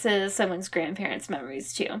he erases someone's grandparents'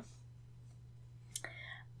 memories, too.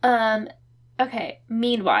 Okay,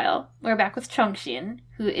 meanwhile, we're back with Chungshin,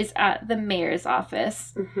 who is at the mayor's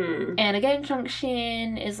office. And again,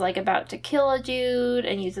 Chungshin is, like, about to kill a dude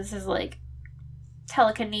and uses his, like,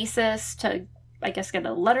 telekinesis to, I guess, get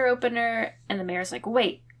a letter opener. And the mayor's like,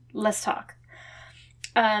 wait, let's talk.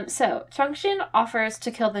 So, Chungshin offers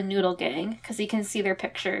to kill the Noodle Gang, because he can see their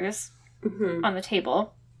pictures on the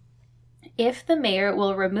table, if the mayor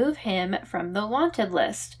will remove him from the wanted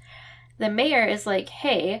list. The mayor is like,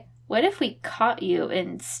 hey, what if we caught you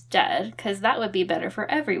instead? Because that would be better for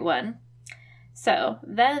everyone. So,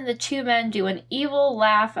 then the two men do an evil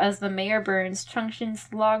laugh as the mayor burns Chungshin's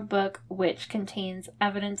logbook, which contains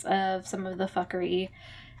evidence of some of the fuckery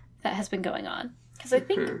that has been going on. Because I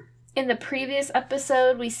think in the previous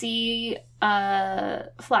episode, we see a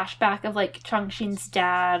flashback of, like, Chungshin's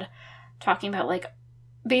dad talking about, like,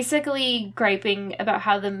 basically griping about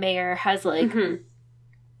how the mayor has, like,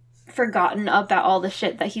 forgotten about all the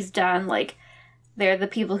shit that he's done. Like, they're the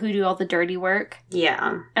people who do all the dirty work.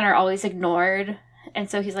 Yeah. And are always ignored. And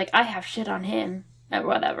so he's like, I have shit on him. Or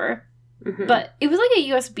whatever. But it was like a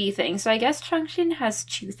USB thing. So I guess Chungshin has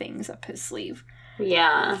 2 things up his sleeve.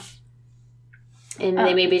 Yeah. And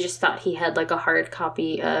they maybe just thought he had, like, a hard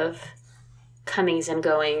copy of comings and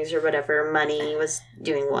goings or whatever. Money was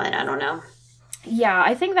doing what. I don't know. Yeah,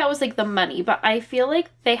 I think that was, like, the money. But I feel like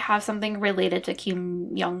they have something related to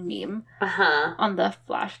Kim Young-nim on the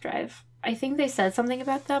flash drive. I think they said something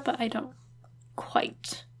about that, but I don't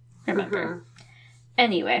quite remember.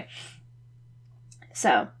 Anyway.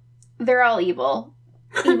 So, they're all evil.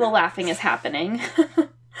 Evil laughing is happening.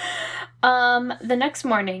 The next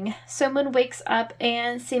morning, So-moon wakes up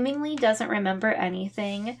and seemingly doesn't remember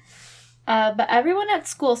anything. But everyone at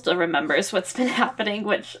school still remembers what's been happening,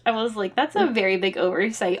 which I was like, that's a very big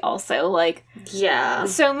oversight also. Like, yeah.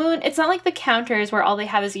 So-moon, it's not like the counters where all they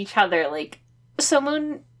have is each other. Like,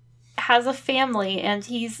 So-moon has a family and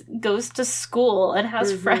goes to school and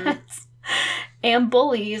has friends and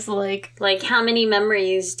bullies. Like, how many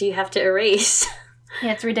memories do you have to erase?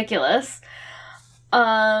 Yeah, it's ridiculous.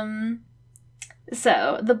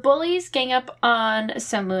 So, the bullies gang up on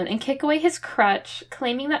So-moon and kick away his crutch,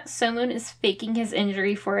 claiming that So-moon is faking his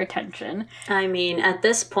injury for attention. I mean, at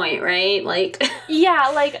this point, right? Like...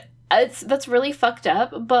 Yeah, like, that's really fucked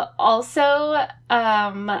up, but also,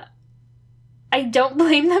 I don't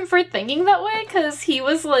blame them for thinking that way, because he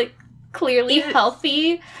was, like, clearly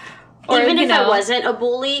healthy. Or, even if I wasn't a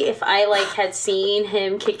bully, if I, like, had seen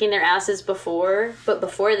him kicking their asses before, but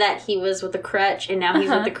before that he was with a crutch, and now he's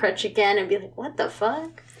with the crutch again, I'd be like, what the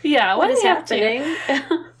fuck? Yeah, what is happening?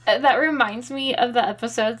 That reminds me of the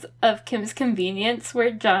episodes of Kim's Convenience, where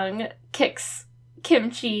Jung kicks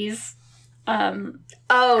Kimchi's crutch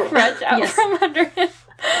out from under him.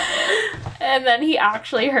 And then he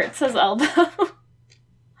actually hurts his elbow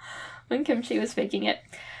when Kimchi was faking it.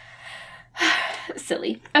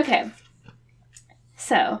 Silly. Okay.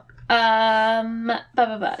 So,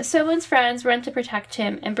 So-moon's friends run to protect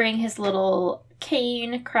him and bring his little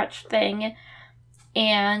cane crutch thing,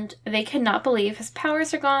 and they cannot believe his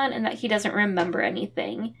powers are gone and that he doesn't remember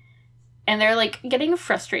anything. And they're, like, getting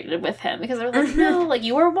frustrated with him because they're like, no, like,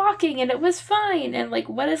 you were walking and it was fine, and, like,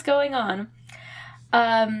 what is going on?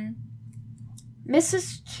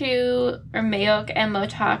 Mrs. Chu, or Mayok, and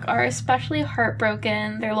Motak are especially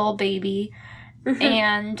heartbroken, their little baby,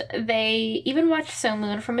 and they even watch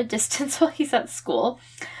So-moon from a distance while he's at school.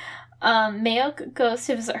 Mayok goes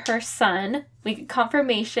to visit her son. We get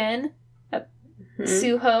confirmation that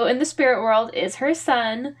Suho in the spirit world is her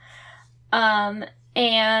son,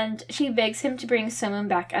 and she begs him to bring So-moon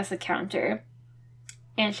back as a counter.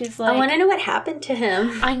 And she's like... I want to know what happened to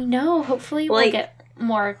him. I know. Hopefully we'll get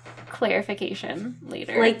more clarification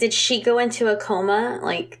later. Like, did she go into a coma,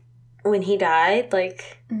 like, when he died?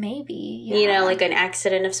 Like... Maybe, yeah. You know, like an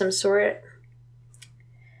accident of some sort?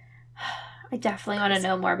 I definitely want to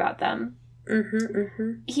know more about them.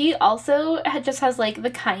 He also just has, like, the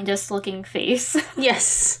kindest looking face.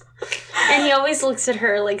 Yes. And he always looks at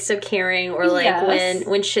her, like, so caring, or, like,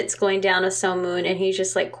 when shit's going down with So-moon, and he's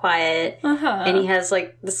just, like, quiet, and he has,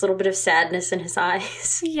 like, this little bit of sadness in his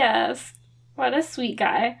eyes. Yes. What a sweet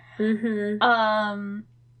guy.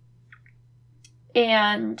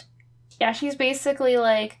 And, yeah, she's basically,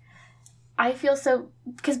 like, I feel so...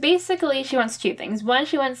 Because basically she wants 2 things. 1,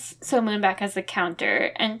 she wants So-moon back as a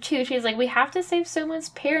counter. And 2, she's like, we have to save So-moon's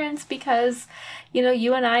parents because, you know,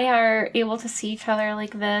 you and I are able to see each other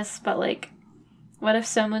like this. But, like, what if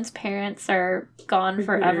So-moon's parents are gone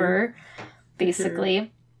forever,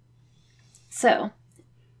 basically? So,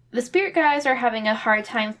 the spirit guys are having a hard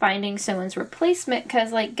time finding So-moon's replacement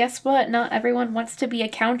because, like, guess what? Not everyone wants to be a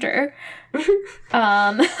counter.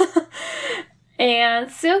 And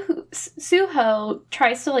Suho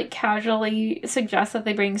tries to, like, casually suggest that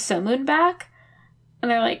they bring So-moon back. And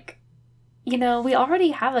they're like, you know, we already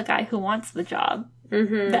have a guy who wants the job.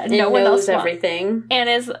 That no one else wants. Everything. And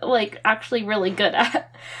is, like, actually really good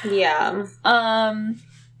at. Yeah.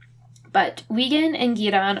 But Wiegand and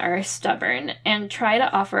Giran are stubborn and try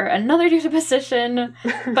to offer another duty position,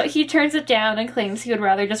 but he turns it down and claims he would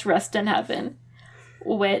rather just rest in heaven.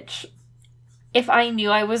 Which... if I knew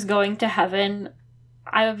I was going to heaven,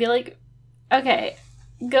 I would be like, okay,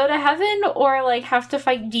 go to heaven or, like, have to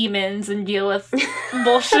fight demons and deal with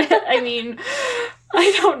bullshit. I mean,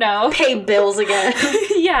 I don't know. Pay bills again.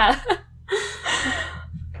 Yeah.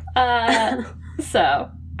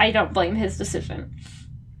 So, I don't blame his decision.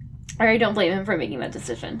 Or I don't blame him for making that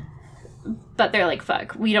decision. But they're like,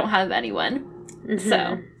 fuck, we don't have anyone. Mm-hmm.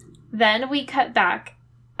 So, then we cut back,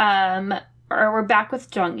 or we're back with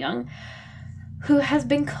Jong-young, who has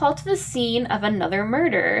been called to the scene of another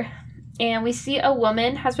murder. And we see a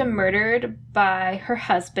woman has been murdered by her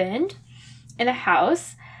husband in a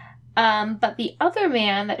house. But the other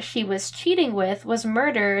man that she was cheating with was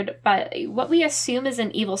murdered by what we assume is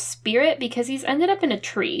an evil spirit because he's ended up in a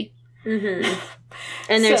tree. Mm-hmm.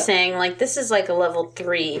 And they're saying, like, this is like a level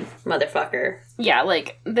 3 motherfucker. Yeah,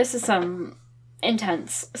 like, this is some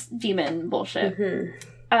intense demon bullshit.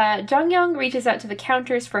 Mm-hmm. Jong-young reaches out to the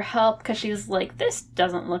counters for help because she's like, this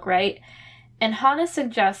doesn't look right. And Hana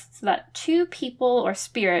suggests that 2 people or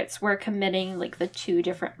spirits were committing, like, the 2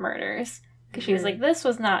 different murders. Because she was like, this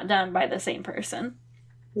was not done by the same person.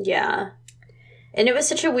 Yeah. And it was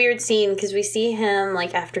such a weird scene because we see him,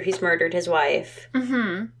 like, after he's murdered his wife.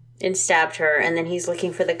 Mm-hmm. And stabbed her. And then he's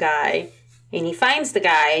looking for the guy. And he finds the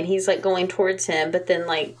guy. And he's, like, going towards him. But then,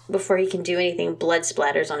 like, before he can do anything, blood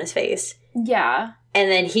splatters on his face. Yeah.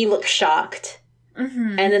 And then he looks shocked.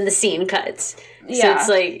 Mm-hmm. And then the scene cuts. Yeah. So it's,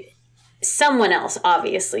 like, someone else,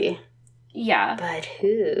 obviously. Yeah. But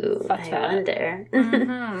who? I wonder.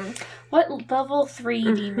 Mm-hmm. What level 3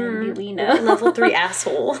 demon do we know? What level 3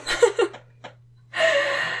 asshole?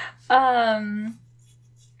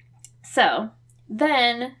 So,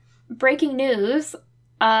 then, breaking news,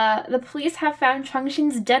 the police have found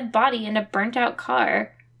Chungshin's dead body in a burnt-out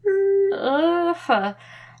car. The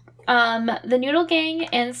Noodle Gang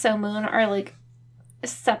and So-moon are, like,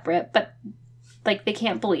 separate, but, like, they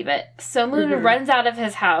can't believe it. So-moon runs out of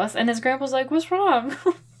his house, and his grandpa's like, what's wrong?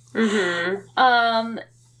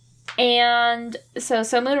 And so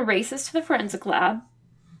So-moon races to the forensic lab,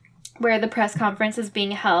 where the press conference is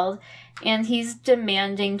being held, and he's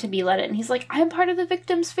demanding to be let in. He's like, I'm part of the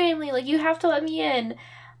victim's family, like, you have to let me in.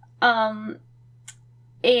 And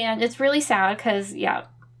it's really sad, because, yeah,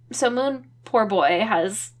 So-moon, poor boy,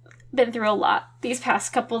 has been through a lot these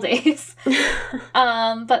past couple days.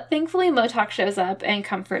 But thankfully Motok shows up and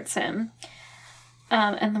comforts him.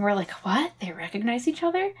 And then we're like, what? They recognize each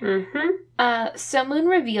other? Mm-hmm. So-moon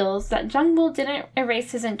reveals that Jung-woo didn't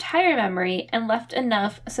erase his entire memory and left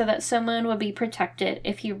enough so that So-moon would be protected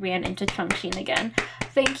if he ran into Chung-shin again.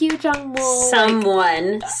 Thank you, Jung-woo.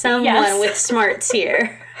 Someone yes. with smarts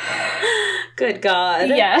here. Good God.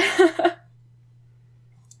 Yeah.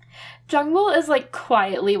 Jung-woo is, like,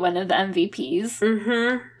 quietly one of the MVPs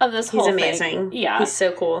of this whole thing. He's amazing. Yeah. He's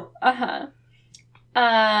so cool.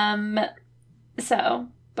 So,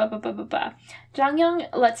 Jong-young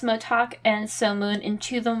lets Motok and So-moon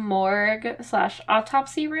into the morgue /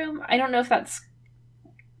 autopsy room. I don't know if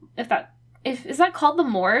is that called the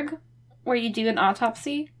morgue, where you do an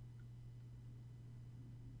autopsy?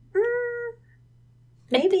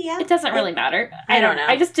 Maybe, yeah. It doesn't really matter. I don't know.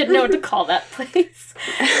 I just didn't know what to call that place.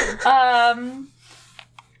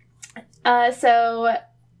 So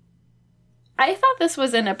I thought this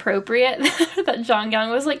was inappropriate that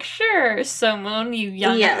Jong-young was like, sure, So-moon, you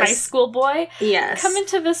young high school boy. Yes. Come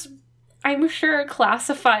into this, I'm sure,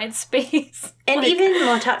 classified space. And like, even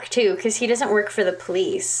Motok, too, because he doesn't work for the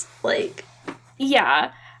police. Like,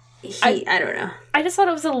 yeah. I don't know. I just thought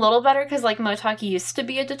it was a little better because, like, Motok used to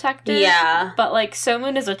be a detective. Yeah. But, like,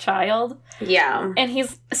 So-moon is a child. Yeah. And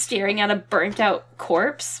he's staring at a burnt-out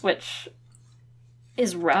corpse, which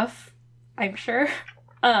is rough, I'm sure.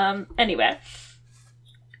 Anyway.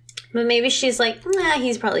 But maybe she's like, nah,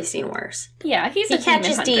 he's probably seen worse. Yeah, he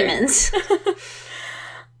catches demons.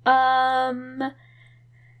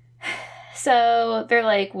 So they're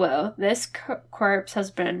like, whoa, this corpse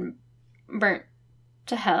has been burnt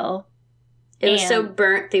to hell. It was so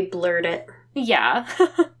burnt, they blurred it. Yeah.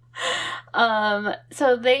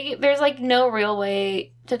 So there's, like, no real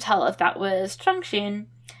way to tell if that was Chung-shin.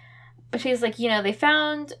 But she's like, they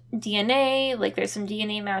found DNA, like, there's some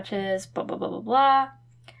DNA matches, blah, blah, blah, blah, blah.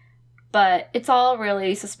 But it's all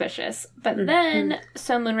really suspicious. But then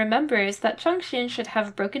So-moon remembers that Chung-shin should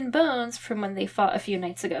have broken bones from when they fought a few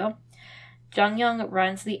nights ago. Jong-young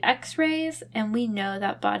runs the x-rays, and we know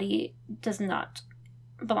that body does not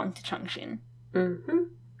belong to Chung-shin. Mm-hmm.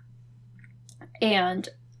 And,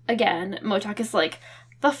 again, Motok is like,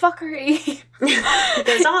 the fuckery! It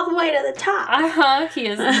goes all the way to the top! He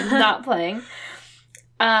is not playing.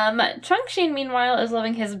 Chungshin, meanwhile, is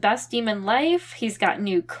living his best demon life. He's got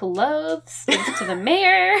new clothes, thanks to the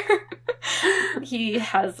mayor. He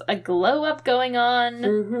has a glow-up going on.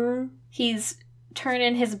 Mm-hmm. He's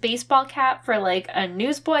turning his baseball cap for, like, a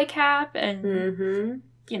newsboy cap, and,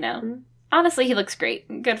 you know, honestly, he looks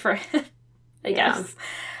great. Good for him, I guess.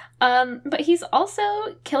 But he's also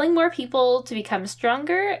killing more people to become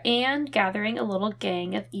stronger and gathering a little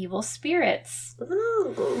gang of evil spirits.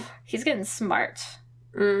 Ooh. He's getting smart.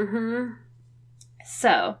 Mm-hmm.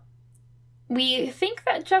 So, we think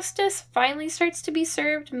that justice finally starts to be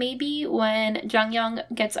served maybe when Jung-young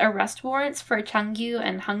gets arrest warrants for Changyu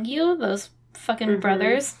and Hangyu, those fucking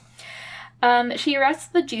brothers. She arrests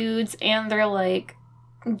the Judes and their, like,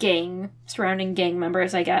 surrounding gang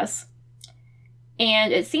members, I guess.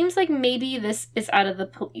 And it seems like maybe this is out of the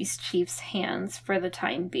police chief's hands for the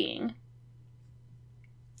time being.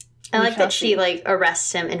 I like that she, like,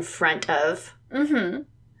 arrests him in front of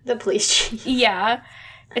the police chief. Yeah,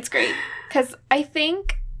 it's great. Because I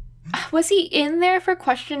think, was he in there for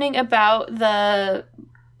questioning about the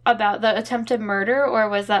attempted murder, or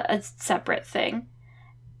was that a separate thing?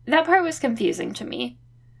 That part was confusing to me.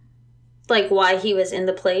 Like, why he was in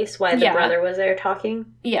the place? Why the brother was there talking?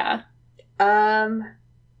 Yeah. I'm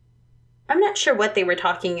not sure what they were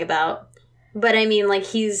talking about. But, I mean, like,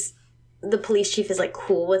 the police chief is, like,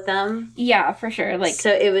 cool with them. Yeah, for sure. Like,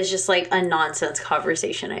 so it was just, like, a nonsense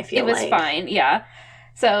conversation, I feel like. It was fine, yeah.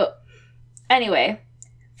 So, anyway,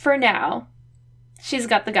 for now, she's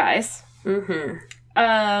got the guys.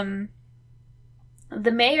 Mm-hmm.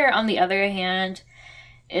 The mayor, on the other hand,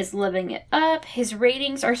 is living it up. His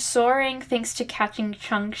ratings are soaring thanks to catching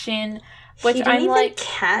Chungshin, which he didn't even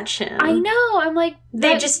catch him. I know. I'm like,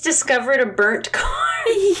 they just discovered a burnt car.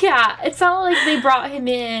 Yeah, it's not like they brought him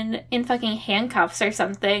in fucking handcuffs or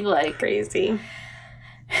something. Like, crazy.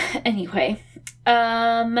 Anyway,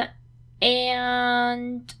 and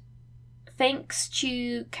thanks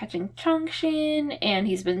to catching Chungshin, and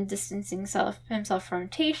he's been distancing himself from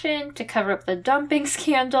Taishin to cover up the dumping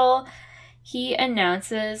scandal, he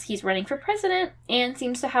announces he's running for president and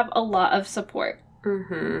seems to have a lot of support.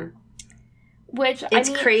 Mm-hmm. Which, it's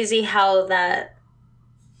crazy how that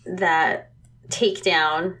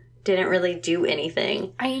takedown didn't really do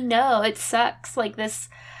anything. I know, it sucks. Like, this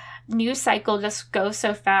news cycle just goes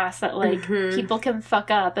so fast that, like, people can fuck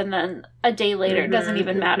up and then a day later it doesn't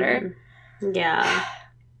even matter. Yeah.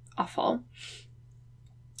 Awful.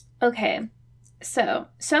 Okay, so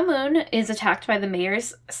Moon is attacked by the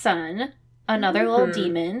mayor's son, another little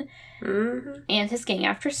demon, and his gang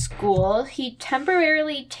after school. He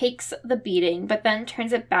temporarily takes the beating, but then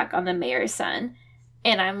turns it back on the mayor's son.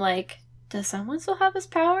 And I'm like, does someone still have his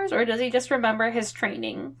powers, or does he just remember his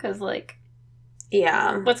training? Because, like,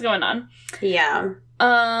 yeah, what's going on? Yeah.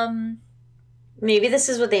 Maybe this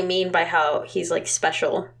is what they mean by how he's, like,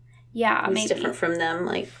 special. Yeah, he's different from them.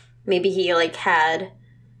 Like, maybe he, like, had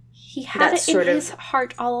it in his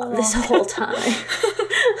heart all along. This whole time.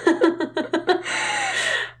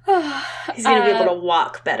 He's gonna be able to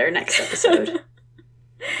walk better next episode.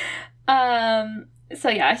 So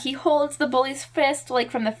yeah, he holds the bully's fist, like,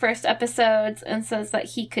 from the first episodes, and says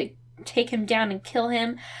that he could take him down and kill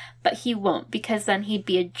him, but he won't, because then he'd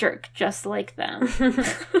be a jerk just like them.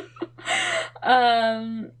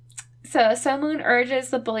 So Moon urges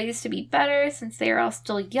the bullies to be better since they are all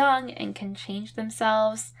still young and can change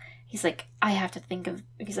themselves. He's like, I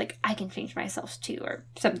can change myself too, or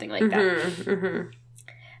something like that.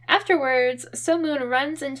 Afterwards, Moon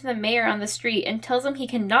runs into the mayor on the street and tells him he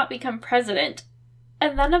cannot become president.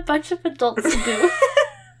 And then a bunch of adults boo.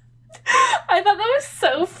 I thought that was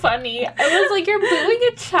so funny. I was like, you're booing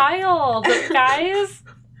a child, guys.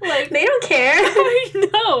 Like, they don't care. I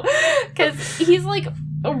know. Because he's, like,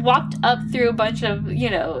 walked up through a bunch of, you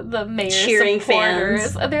know, the mayor's cheering supporters.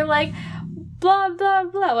 Fans. And they're like, blah, blah,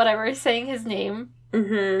 blah, whatever, saying his name.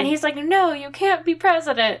 And he's like, no, you can't be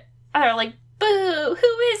president. And they're like, boo,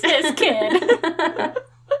 who is this kid?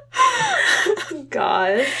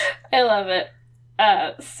 Gosh. I love it.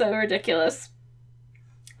 So ridiculous.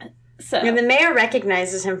 And the mayor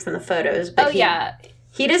recognizes him from the photos, but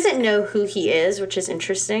he doesn't know who he is, which is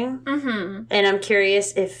interesting. And I'm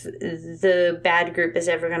curious if the bad group is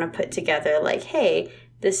ever going to put together, like, hey,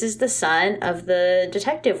 this is the son of the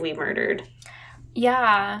detective we murdered.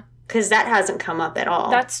 Yeah. Because that hasn't come up at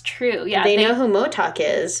all. That's true, yeah. They know who Motok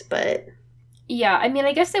is, but... Yeah, I mean,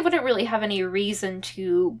 I guess they wouldn't really have any reason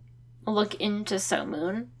to look into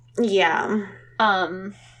Moon. Yeah.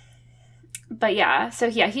 But yeah, so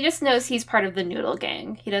yeah, he just knows he's part of the Noodle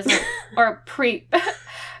Gang. He doesn't,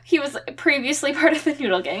 he was previously part of the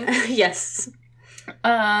Noodle Gang. Yes.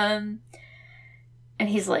 And And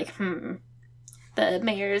he's like, The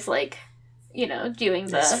mayor's like, doing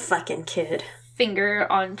this fucking kid finger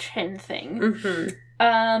on chin thing.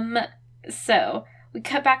 Mm-hmm. So we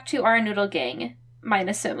cut back to our noodle gang,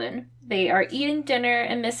 minus Somun. They are eating dinner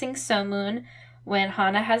and missing Somun when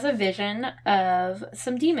Hana has a vision of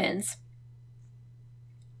some demons.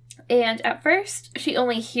 And at first, she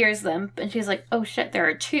only hears them, and she's like, oh shit, there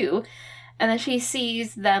are two. And then she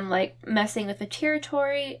sees them, like, messing with the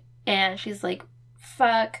territory, and she's like,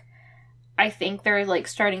 fuck. I think they're, like,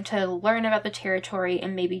 starting to learn about the territory,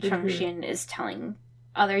 and maybe Changxin is telling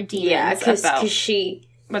other demons about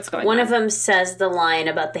what's going on. One of them says the line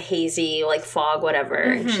about the hazy, like, fog, whatever,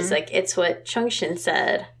 and she's like, it's what Changxin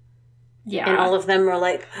said. Yeah. And all of them are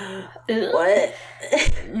like, what?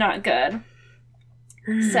 Not good.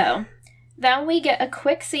 So, then we get a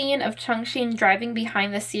quick scene of Changxin driving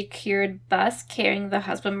behind the secured bus carrying the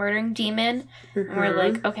husband-murdering demon. And we're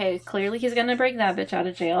like, okay, clearly he's gonna bring that bitch out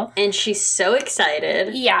of jail. And she's so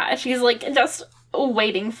excited. Yeah, she's like just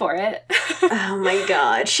waiting for it. Oh my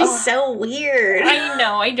god, she's so weird. I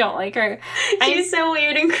know, I don't like her. She's so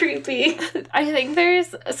weird and creepy. I think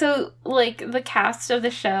there's, so, like, the cast of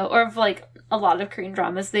the show, or of, like, a lot of Korean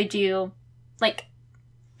dramas, they do, like,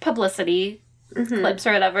 publicity clips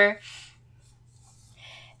or whatever.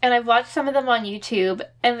 And I've watched some of them on YouTube,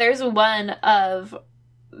 and there's one of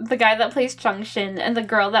the guy that plays Changxin and the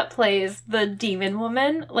girl that plays the demon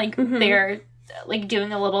woman. Like, they're, like,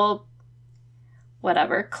 doing a little,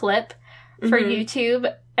 whatever, clip for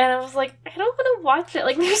YouTube. And I was like, I don't want to watch it.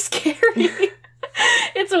 Like, they're scary.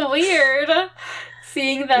 It's weird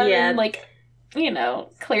seeing them in, like,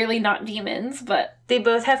 clearly not demons, but... They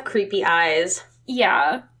both have creepy eyes.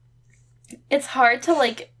 Yeah. It's hard to,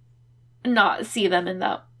 like, not see them in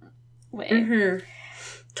that way.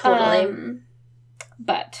 Totally.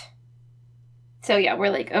 But, so yeah, we're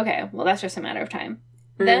like, okay, well, that's just a matter of time.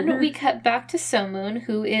 Then we cut back to Somun,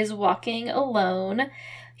 who is walking alone.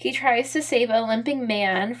 He tries to save a limping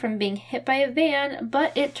man from being hit by a van,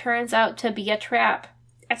 but it turns out to be a trap.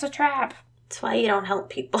 It's a trap. That's why you don't help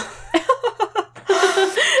people.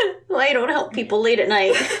 Why you don't help people late at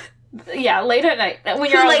night. Yeah, late at night when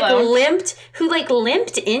you're alone. Who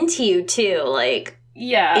limped into you too, like.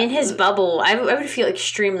 Yeah. In his bubble, I would feel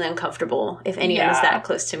extremely uncomfortable if anyone was that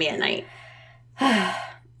close to me at night.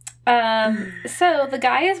 So the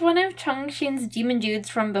guy is one of Changxin's demon dudes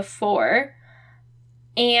from before,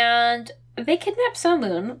 and they kidnap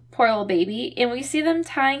Somun, poor little baby, and we see them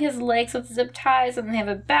tying his legs with zip ties, and they have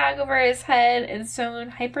a bag over his head, and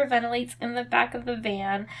Somun hyperventilates in the back of the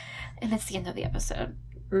van, and it's the end of the episode.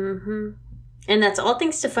 And that's all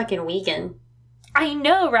thanks to fucking Wiegand. I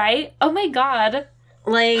know, right? Oh my god.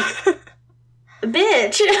 Like,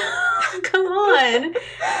 bitch. Come on.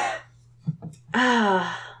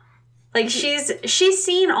 Like, she's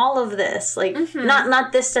seen all of this. Like,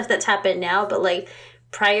 not this stuff that's happened now, but, like,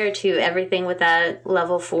 prior to everything with that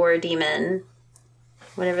level 4 demon,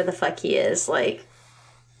 whatever the fuck he is, like,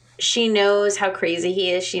 she knows how crazy he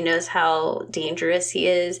is, she knows how dangerous he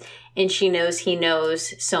is, and she knows he knows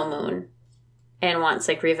Somun and wants,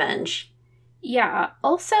 like, revenge. Yeah.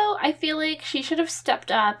 Also, I feel like she should have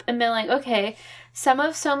stepped up and been like, okay, some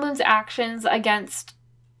of Somun's actions against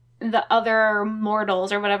the other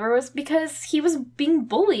mortals or whatever was because he was being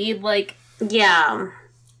bullied. Like, yeah.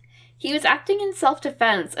 He was acting in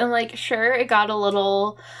self-defense, and, like, sure, it got a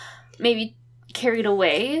little maybe carried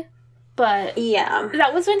away, but yeah,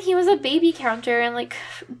 that was when he was a baby counter and, like,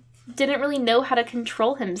 didn't really know how to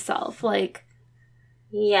control himself. Like,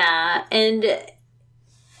 yeah, and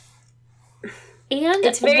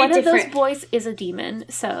it's very one different. Of those boys is a demon,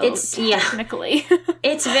 so it's technically.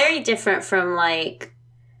 It's very different from, like,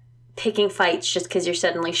 picking fights just because you're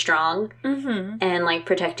suddenly strong and, like,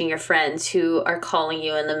 protecting your friends who are calling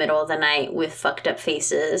you in the middle of the night with fucked up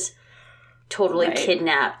faces, totally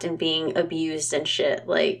kidnapped and being abused and shit.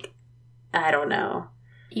 Like, I don't know.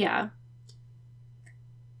 Yeah.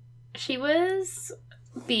 She was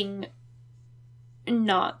being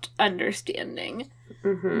not understanding.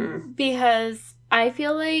 Because I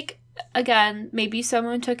feel like, again, maybe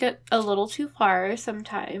someone took it a little too far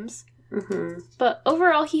sometimes. But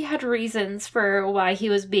overall, he had reasons for why he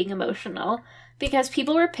was being emotional. Because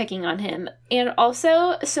people were picking on him. And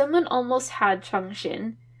also, someone almost had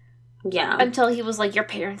Changxin. Yeah. Until he was like, your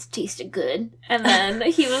parents tasted good. And then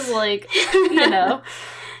he was like, you know.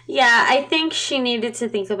 Yeah, I think she needed to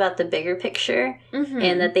think about the bigger picture.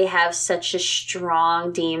 And that they have such a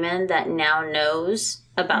strong demon that now knows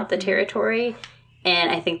about the territory.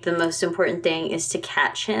 And I think the most important thing is to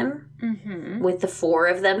catch him with the 4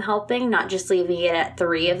 of them helping, not just leaving it at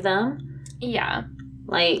 3 of them. Yeah.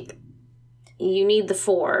 Like, you need the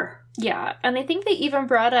 4. Yeah, and I think they even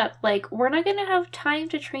brought up, like, we're not gonna have time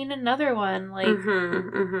to train another one. Like,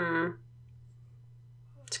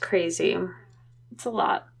 It's crazy. It's a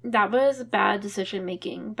lot. That was bad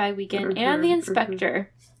decision-making by Wiegand and the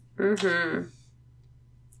inspector.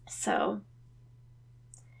 So,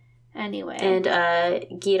 anyway. And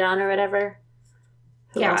Giran or whatever,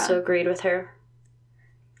 who also agreed with her.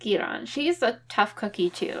 Giran. She's a tough cookie,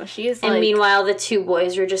 too. She is and meanwhile, the 2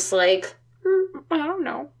 boys were just like, I don't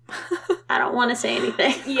know. I don't want to say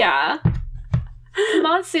anything. Yeah. Come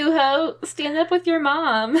on, Suho. Stand up with your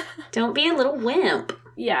mom. Don't be a little wimp.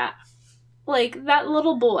 Yeah. Like, that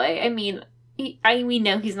little boy, I mean, we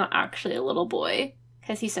know he's not actually a little boy.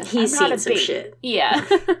 Because he said, he's seen some shit. Yeah.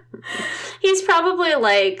 He's probably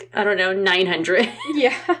like, I don't know, 900.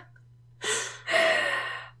 Yeah.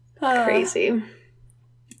 Crazy.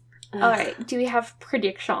 Alright, do we have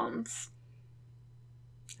predictions?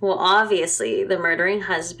 Well, obviously, the murdering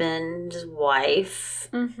husband's wife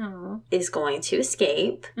is going to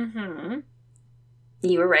escape.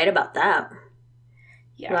 You were right about that.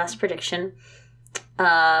 Yeah. Last prediction.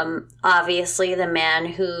 Obviously, the man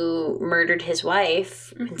who murdered his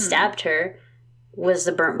wife and stabbed her was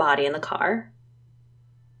the burnt body in the car.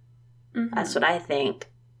 That's what I think.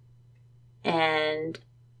 And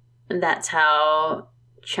that's how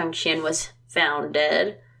Changqian was found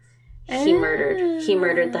dead. He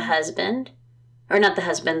murdered the husband. Or not the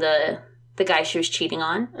husband, the guy she was cheating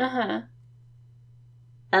on.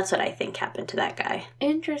 That's what I think happened to that guy.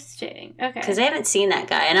 Interesting. Okay. Because I haven't seen that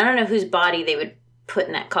guy, and I don't know whose body they would put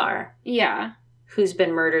in that car. Yeah. Who's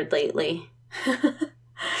been murdered lately.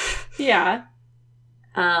 Yeah.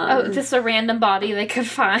 Just a random body they could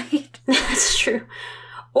find. That's true.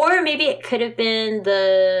 Or maybe it could have been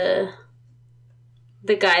the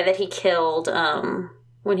guy that he killed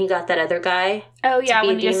when he got that other guy. Oh, yeah,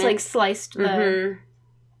 when he just, like, sliced the...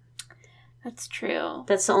 That's true.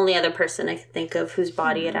 That's the only other person I can think of whose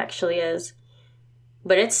body it actually is.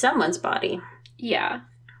 But it's someone's body. Yeah.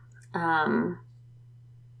 And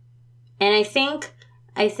I think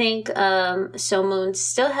So-moon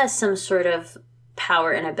still has some sort of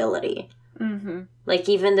power and ability. Like,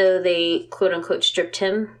 even though they, quote-unquote, stripped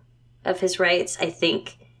him of his rights, I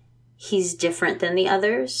think he's different than the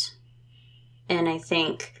others. And I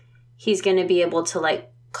think he's going to be able to,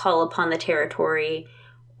 like, call upon the territory,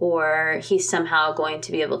 or he's somehow going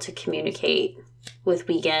to be able to communicate with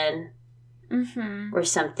Wiegand or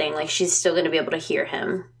something. Like, she's still going to be able to hear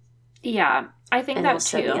him. Yeah, I think that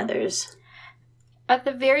too. The others. At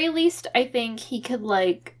the very least, I think he could,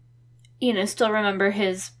 like, you know, still remember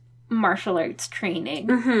his martial arts training.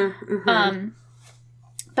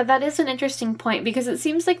 But that is an interesting point, because it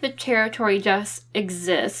seems like the territory just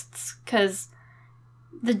exists because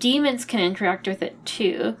the demons can interact with it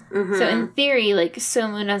too. So in theory, like,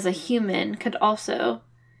 So-moon as a human could also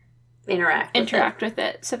interact with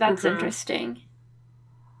it. So that's interesting.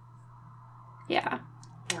 Yeah.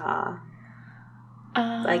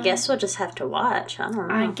 I guess we'll just have to watch. I don't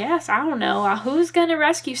know. I don't know. Who's gonna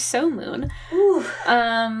rescue So-moon?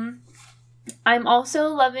 I'm also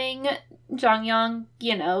loving Jong-yong,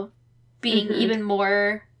 you know, being even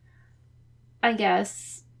more, I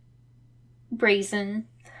guess, brazen.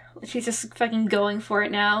 She's just fucking going for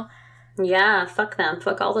it now. Yeah, fuck them.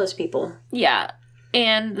 Fuck all those people. Yeah.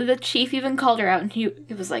 And the chief even called her out, and he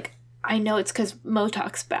was like, I know it's because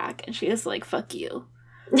Motok's back. And she was like, fuck you.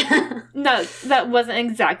 No, that wasn't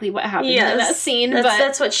exactly what happened in that scene.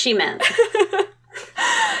 That's what she meant.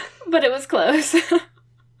 But it was close.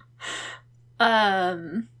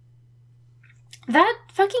 That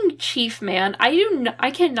fucking chief, man,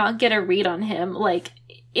 I cannot get a read on him. Like,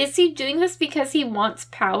 is he doing this because he wants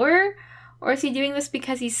power? Or is he doing this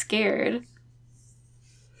because he's scared?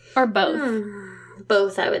 Or both?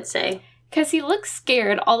 Both, I would say. Because he looks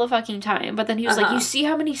scared all the fucking time. But then he was like, you see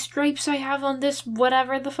how many stripes I have on this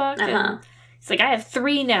whatever the fuck? And he's like, I have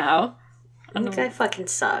 3 now. That guy fucking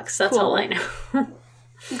sucks. That's all I know.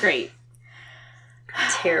 Great.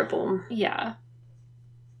 Terrible. Yeah.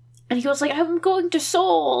 And he was like, I'm going to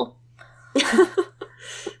Seoul. He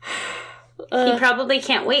probably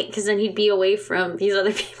can't wait, because then he'd be away from these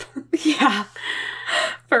other people. Yeah.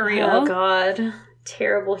 For real. Oh, God.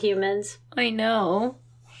 Terrible humans. I know.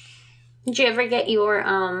 Did you ever get your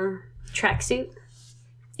tracksuit?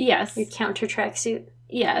 Yes. Your counter tracksuit?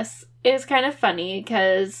 Yes. It was kind of funny,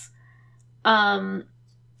 because,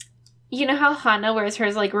 you know how Hana wears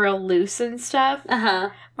hers, like, real loose and stuff?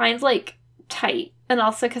 Mine's, like, tight. And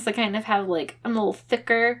also because I kind of have, like, I'm a little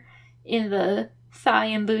thicker in the thigh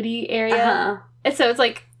and booty area. And so it's,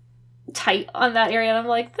 like, tight on that area, and I'm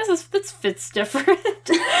like, this fits different.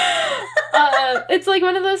 It's like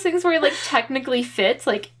one of those things where it like technically fits,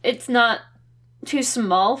 like it's not too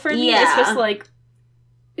small for me. Yeah. It's just like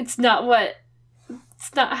it's not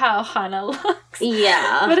how Hana looks.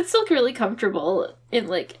 Yeah. But it's still really comfortable and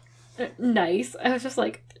like nice. I was just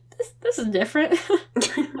like, this is different.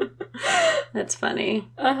 That's funny.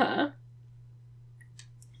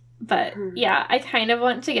 But yeah, I kind of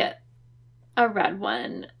want to get a red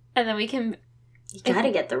one, and then we can. You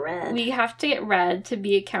gotta get the red. We have to get red to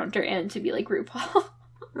be a counter and to be like RuPaul.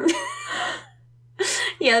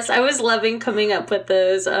 Yes, I was loving coming up with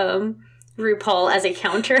those RuPaul as a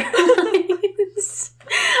counter. I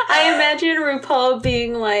imagine RuPaul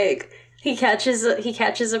being like, he catches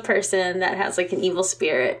a person that has like an evil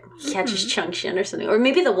spirit. He catches Chungshin or something, or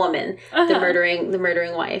maybe the woman, the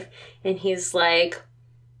murdering wife, and he's like,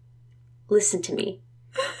 "Listen to me."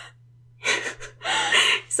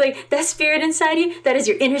 It's like, that spirit inside you, that is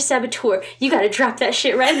your inner saboteur. You gotta drop that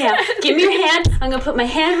shit right now. Give me your hand. I'm gonna put my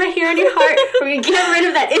hand right here on your heart. We're gonna get rid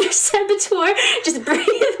of that inner saboteur. Just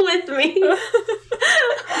breathe with me.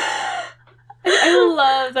 I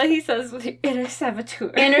love that he says inner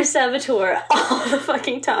saboteur. Inner saboteur all the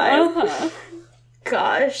fucking time.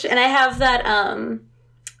 Gosh. And I have that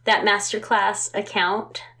masterclass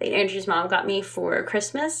account that Andrew's mom got me for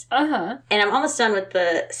Christmas. And I'm almost done with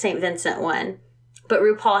the St. Vincent one. But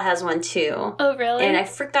RuPaul has one too. Oh, really? And I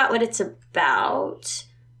forgot what it's about.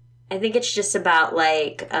 I think it's just about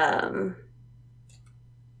like,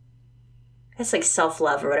 it's like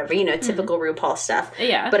self-love or whatever, you know, typical RuPaul stuff.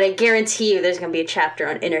 Yeah. But I guarantee you there's going to be a chapter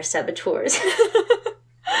on inner saboteurs.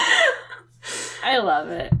 I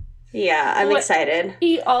love it. Yeah, I'm excited.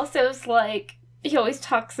 He also is like, he always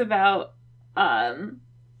talks about,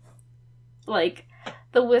 like,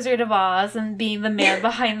 the Wizard of Oz and being the man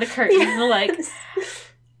behind the curtain, like,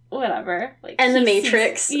 whatever. Like, and the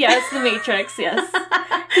Matrix. Yes, the Matrix, yes.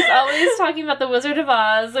 He's always talking about the Wizard of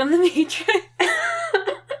Oz and the Matrix.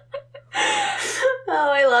 Oh,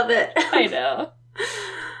 I love it. I know.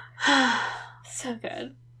 So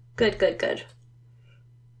good. Good.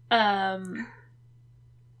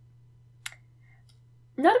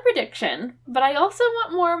 Not a prediction, but I also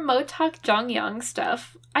want more Motok Jonghyun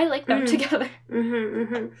stuff. I like them together.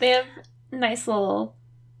 They have nice little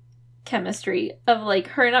chemistry of like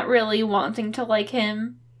her not really wanting to like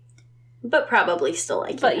him, but probably still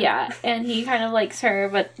like him. But yeah, and he kind of likes her,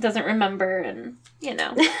 but doesn't remember, and you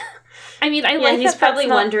know. I mean, I like. He's probably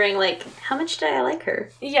wondering like, how much did I like her?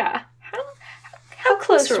 Yeah. How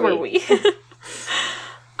close were we?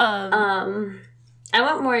 I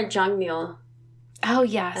want more Jongmyo. Oh,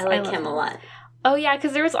 yes. I like him a lot. Oh, yeah,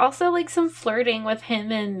 because there was also, like, some flirting with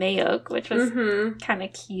him and Mayok, which was kind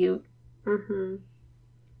of cute.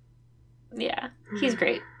 Yeah, he's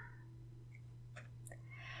great.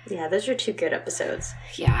 Yeah, those are 2 good episodes.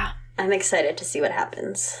 Yeah. I'm excited to see what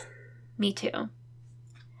happens. Me too.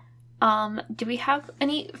 Do we have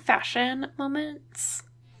any fashion moments?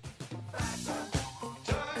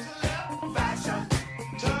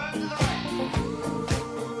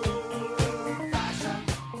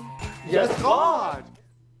 Yes, God!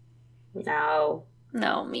 No.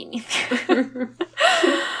 No, me neither.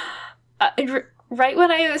 Right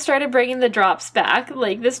when I started bringing the drops back,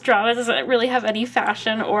 like, this drama doesn't really have any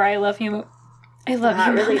fashion or I love you. I love you.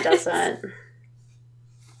 It really doesn't.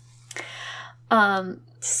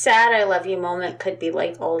 Sad I love you moment could be,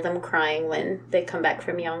 like, all of them crying when they come back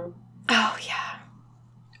from Young. Oh, yeah.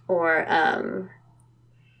 Or,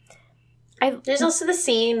 there's also the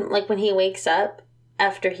scene, like, when he wakes up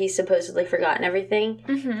after he's supposedly forgotten everything,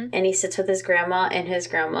 and he sits with his grandma, and his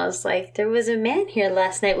grandma's like, there was a man here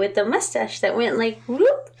last night with a mustache that went like,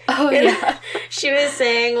 whoop. Oh, and yeah. She was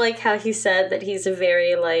saying, like, how he said that he's a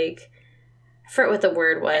very, like, I forget what the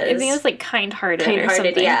word was. I think it was, like, kind-hearted or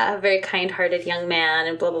something. Yeah, a very kind-hearted young man,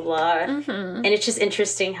 and blah, blah, blah. And it's just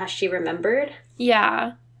interesting how she remembered.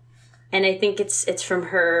 Yeah. And I think it's from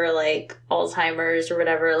her, like, Alzheimer's or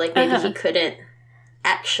whatever. Like, maybe he couldn't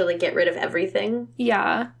actually get rid of everything.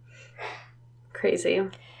 Yeah. Crazy.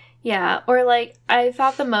 Yeah. Or, like, I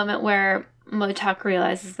thought the moment where Motok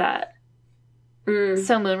realizes that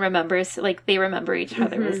So-moon remembers, like, they remember each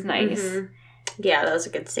other was nice. Yeah, that was a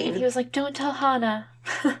good scene. He was like, don't tell Hana.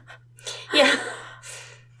 Yeah.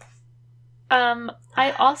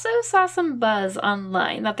 I also saw some buzz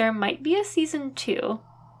online that there might be a season 2.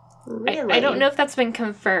 Really? I don't know if that's been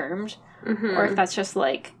confirmed or if that's just,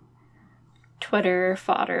 like, Twitter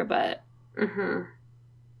fodder, but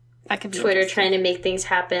that could be Twitter trying to make things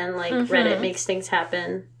happen, like Reddit makes things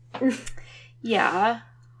happen. Yeah.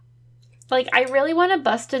 Like, I really want a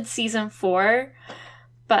Busted season 4,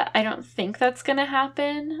 but I don't think that's gonna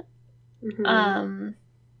happen.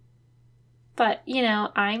 But, you know,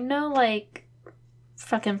 I'm no, like,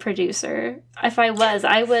 fucking producer. If I was,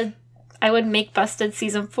 I would make Busted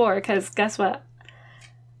Season 4, because guess what?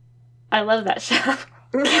 I love that show.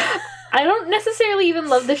 I don't necessarily even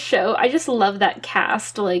love the show. I just love that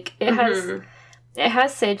cast. Like, it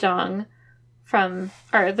has Sejong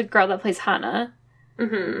or the girl that plays Hana.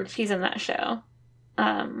 She's in that show.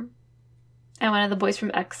 And one of the boys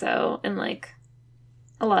from EXO, and, like,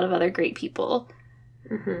 a lot of other great people.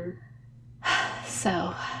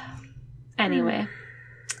 So, anyway.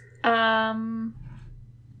 I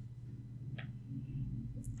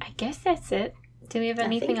guess that's it. Do we have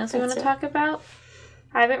anything else we want to talk about?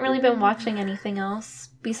 I haven't really been watching anything else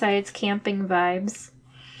besides Camping Vibes.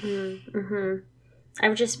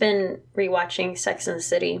 I've just been rewatching Sex and the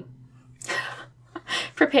City.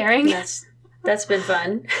 Preparing? That's been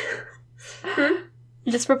fun.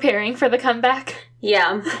 Just preparing for the comeback?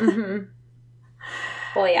 Yeah.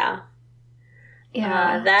 Well, yeah.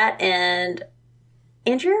 Yeah. That, and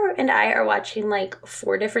Andrew and I are watching like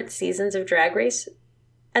 4 different seasons of Drag Race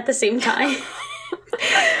at the same time.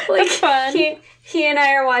 Like, that's fun. He and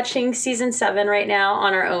I are watching season 7 right now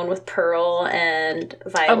on our own with Pearl and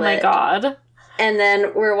Violet. Oh my god. And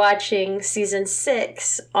then we're watching season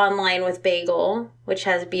 6 online with Bagel, which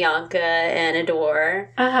has Bianca and Adore.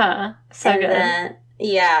 So good. And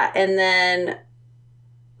then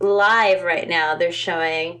live right now they're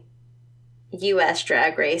showing US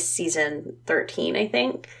Drag Race season 13, I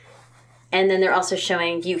think. And then they're also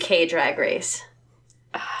showing UK Drag Race.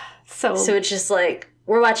 So it's just like,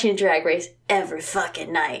 we're watching Drag Race every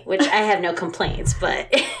fucking night, which I have no complaints, but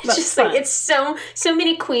it's just fun. Like, it's so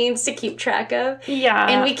many queens to keep track of. Yeah.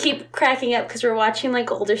 And we keep cracking up because we're watching,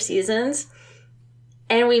 like, older seasons,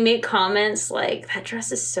 and we make comments like, that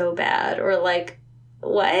dress is so bad, or like,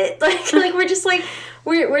 what? Like we're just like,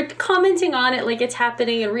 we're commenting on it like it's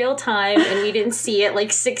happening in real time, and we didn't see it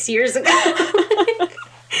like 6 years ago.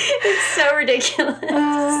 It's so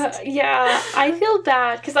ridiculous. Yeah, I feel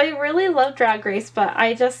bad because I really love Drag Race, but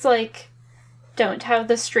I just, like, don't have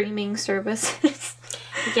the streaming services.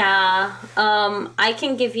 Yeah. I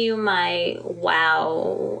can give you my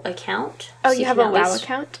WoW account. Oh, so you have a WoW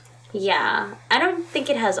account? Yeah. I don't think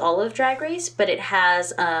it has all of Drag Race, but it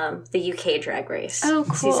has the UK Drag Race. Oh,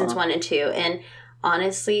 cool. Seasons 1 and 2. And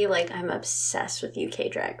honestly, like, I'm obsessed with UK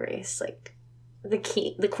Drag Race. Like,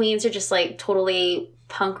 the queens are just, like, totally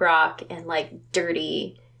punk rock and, like,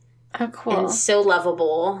 dirty. Oh, cool. And so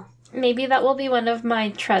lovable. Maybe that will be one of my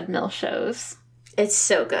treadmill shows. It's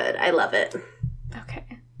so good. I love it. Okay.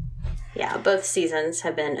 Yeah, both seasons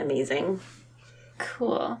have been amazing.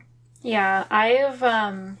 Cool. Yeah, I've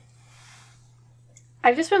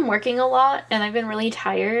just been working a lot, and I've been really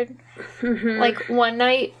tired. Like, one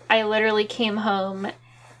night, I literally came home, and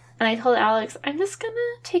I told Alex, I'm just gonna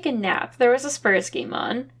take a nap. There was a Spurs game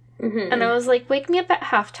on. And I was like, wake me up at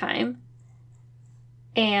halftime.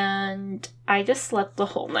 And I just slept the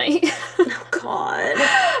whole night. Oh, God.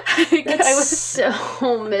 That's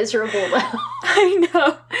so miserable, though. I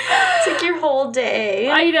know. It's like your whole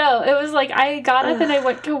day. I know. It was like, I got up and I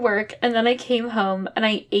went to work, and then I came home and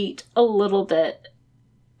I ate a little bit.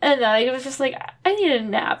 And then I was just like, I need a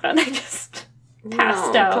nap. And I just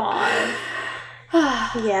passed out. God.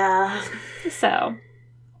 Yeah. So.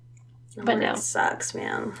 But no. It sucks,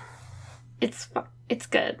 man. It's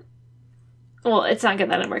good. Well, it's not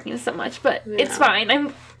good that I'm working so much, but it's fine.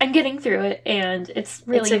 I'm getting through it, and it's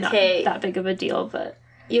really not that big of a deal, but...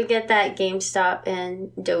 You'll get that GameStop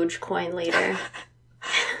and Dogecoin later.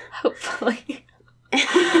 Hopefully.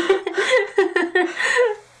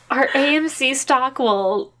 Our AMC stock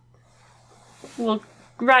will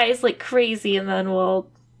rise like crazy, and then we'll,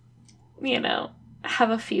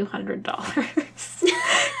 have a few $100.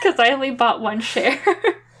 Because I only bought one share.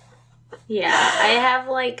 Yeah, I have,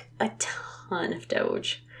 like, a ton of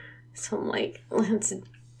Doge. So I'm like, let's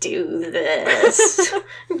do this.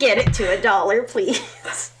 Get it to $1,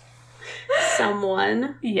 please.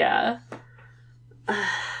 Someone. Yeah.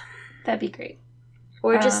 That'd be great.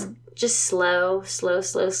 Or just slow.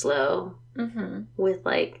 With,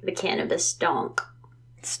 like, the cannabis stonk.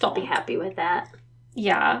 I'll be happy with that.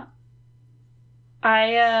 Yeah.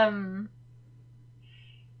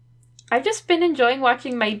 I've just been enjoying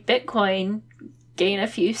watching my Bitcoin gain a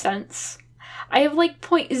few cents. I have like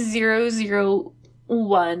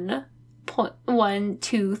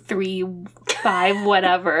 0.001.1235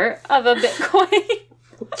 whatever of a Bitcoin.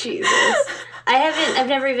 Jesus. I've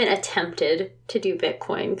never even attempted to do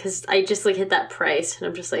Bitcoin because I just like hit that price and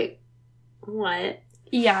I'm just like, what?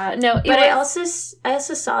 Yeah, no. But I also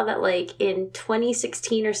saw that, like, in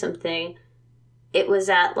 2016 or something, it was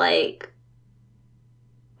at, like,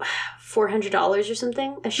 $400 or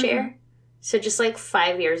something a share. Mm-hmm. So just, like,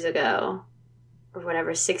 5 years ago, or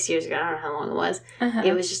whatever, 6 years ago, I don't know how long it was,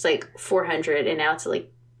 it was just, like, 400, and now it's,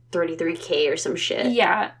 like, 33K or some shit.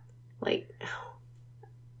 Yeah. Like,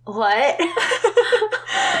 what?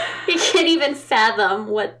 You can't even fathom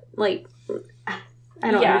what, like,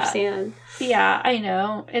 I don't understand. Yeah, I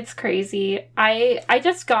know. It's crazy. I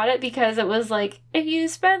just got it because it was like, if you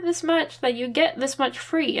spend this much, then you get this much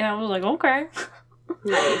free. And I was like, okay.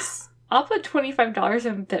 Nice. I'll put $25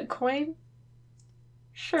 in Bitcoin.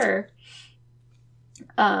 Sure.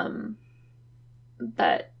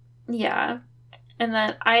 But yeah. And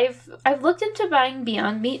then I've looked into buying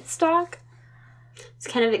Beyond Meat stock. It's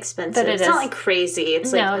kind of expensive. It's not like crazy.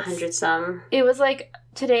 It's like 100 some. It was like,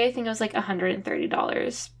 today I think it was like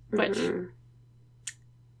 $130, which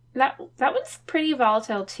that one's pretty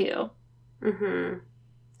volatile too. Mm-hmm.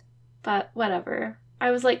 But whatever.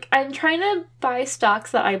 I was like, I'm trying to buy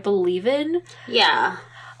stocks that I believe in. Yeah.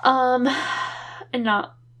 And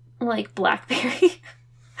not like BlackBerry.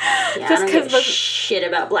 Yeah, just I don't give a shit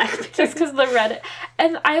about BlackBerry. Just because the Reddit.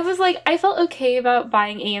 And I was like, I felt okay about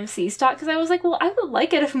buying AMC stock because I was like, well, I would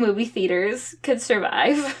like it if movie theaters could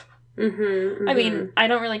survive. Mm-hmm. I mean, I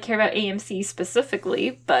don't really care about AMC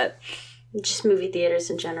specifically, but... Just movie theaters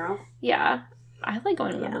in general. Yeah. I like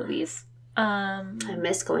going to the movies. I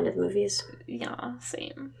miss going to the movies. Yeah,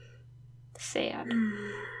 same. Sad.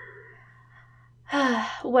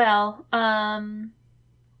 Well,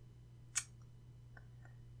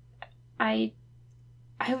 I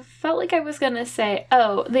felt like I was gonna say,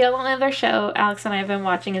 the only other show Alex and I have been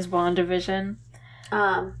watching is WandaVision.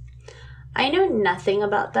 I know nothing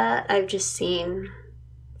about that. I've just seen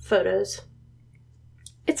photos.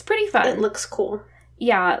 It's pretty fun. It looks cool.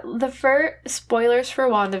 Yeah, spoilers for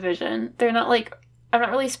WandaVision. They're not like, I'm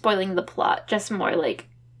not really spoiling the plot, just more like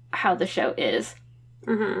how the show is.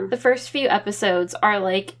 Mm-hmm. The first few episodes are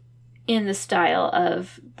like in the style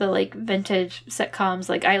of the like vintage sitcoms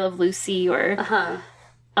like I Love Lucy or Mary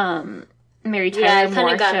Tyler Moore Show. Yeah, I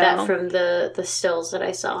kind of got that from the stills that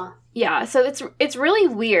I saw. Yeah, so it's really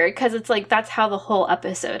weird because it's like that's how the whole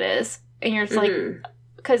episode is. And you're just like,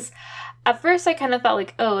 because at first I kind of thought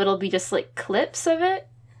like, oh, it'll be just like clips of it,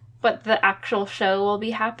 but the actual show will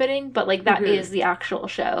be happening. But like that is the actual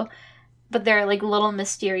show. But there are like little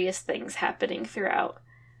mysterious things happening throughout.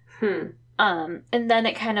 And then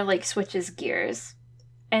it kind of like switches gears.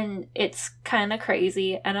 And it's kind of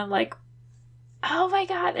crazy. And I'm like, oh my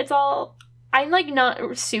god, I'm like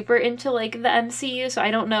not super into like the MCU, so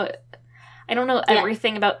I don't know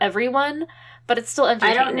everything about everyone, but it's still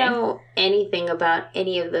entertaining. I don't know anything about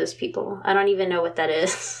any of those people. I don't even know what that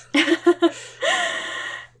is.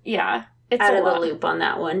 Yeah, it's out of the loop on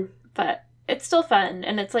that one. But it's still fun,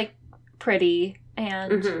 and it's like pretty,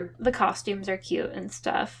 and the costumes are cute and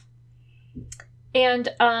stuff. And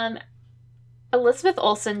Elizabeth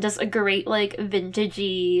Olsen does a great like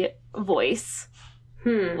vintagey voice.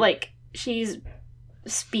 Like she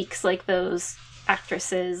speaks like those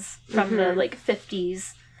actresses from the like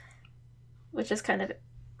 50s, which is kind of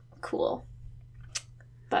cool.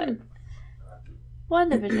 But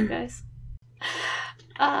WandaVision, guys.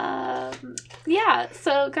 Yeah,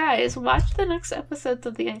 so guys, watch the next episodes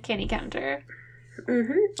of the Uncanny Counter.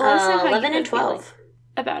 11 and 12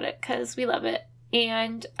 about it, because we love it.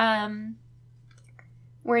 And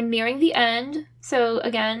we're nearing the end, so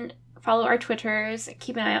again, follow our Twitters,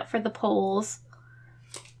 keep an eye out for the polls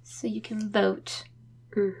so you can vote.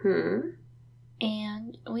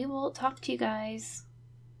 And we will talk to you guys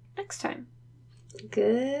next time.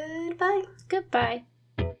 Goodbye. Goodbye.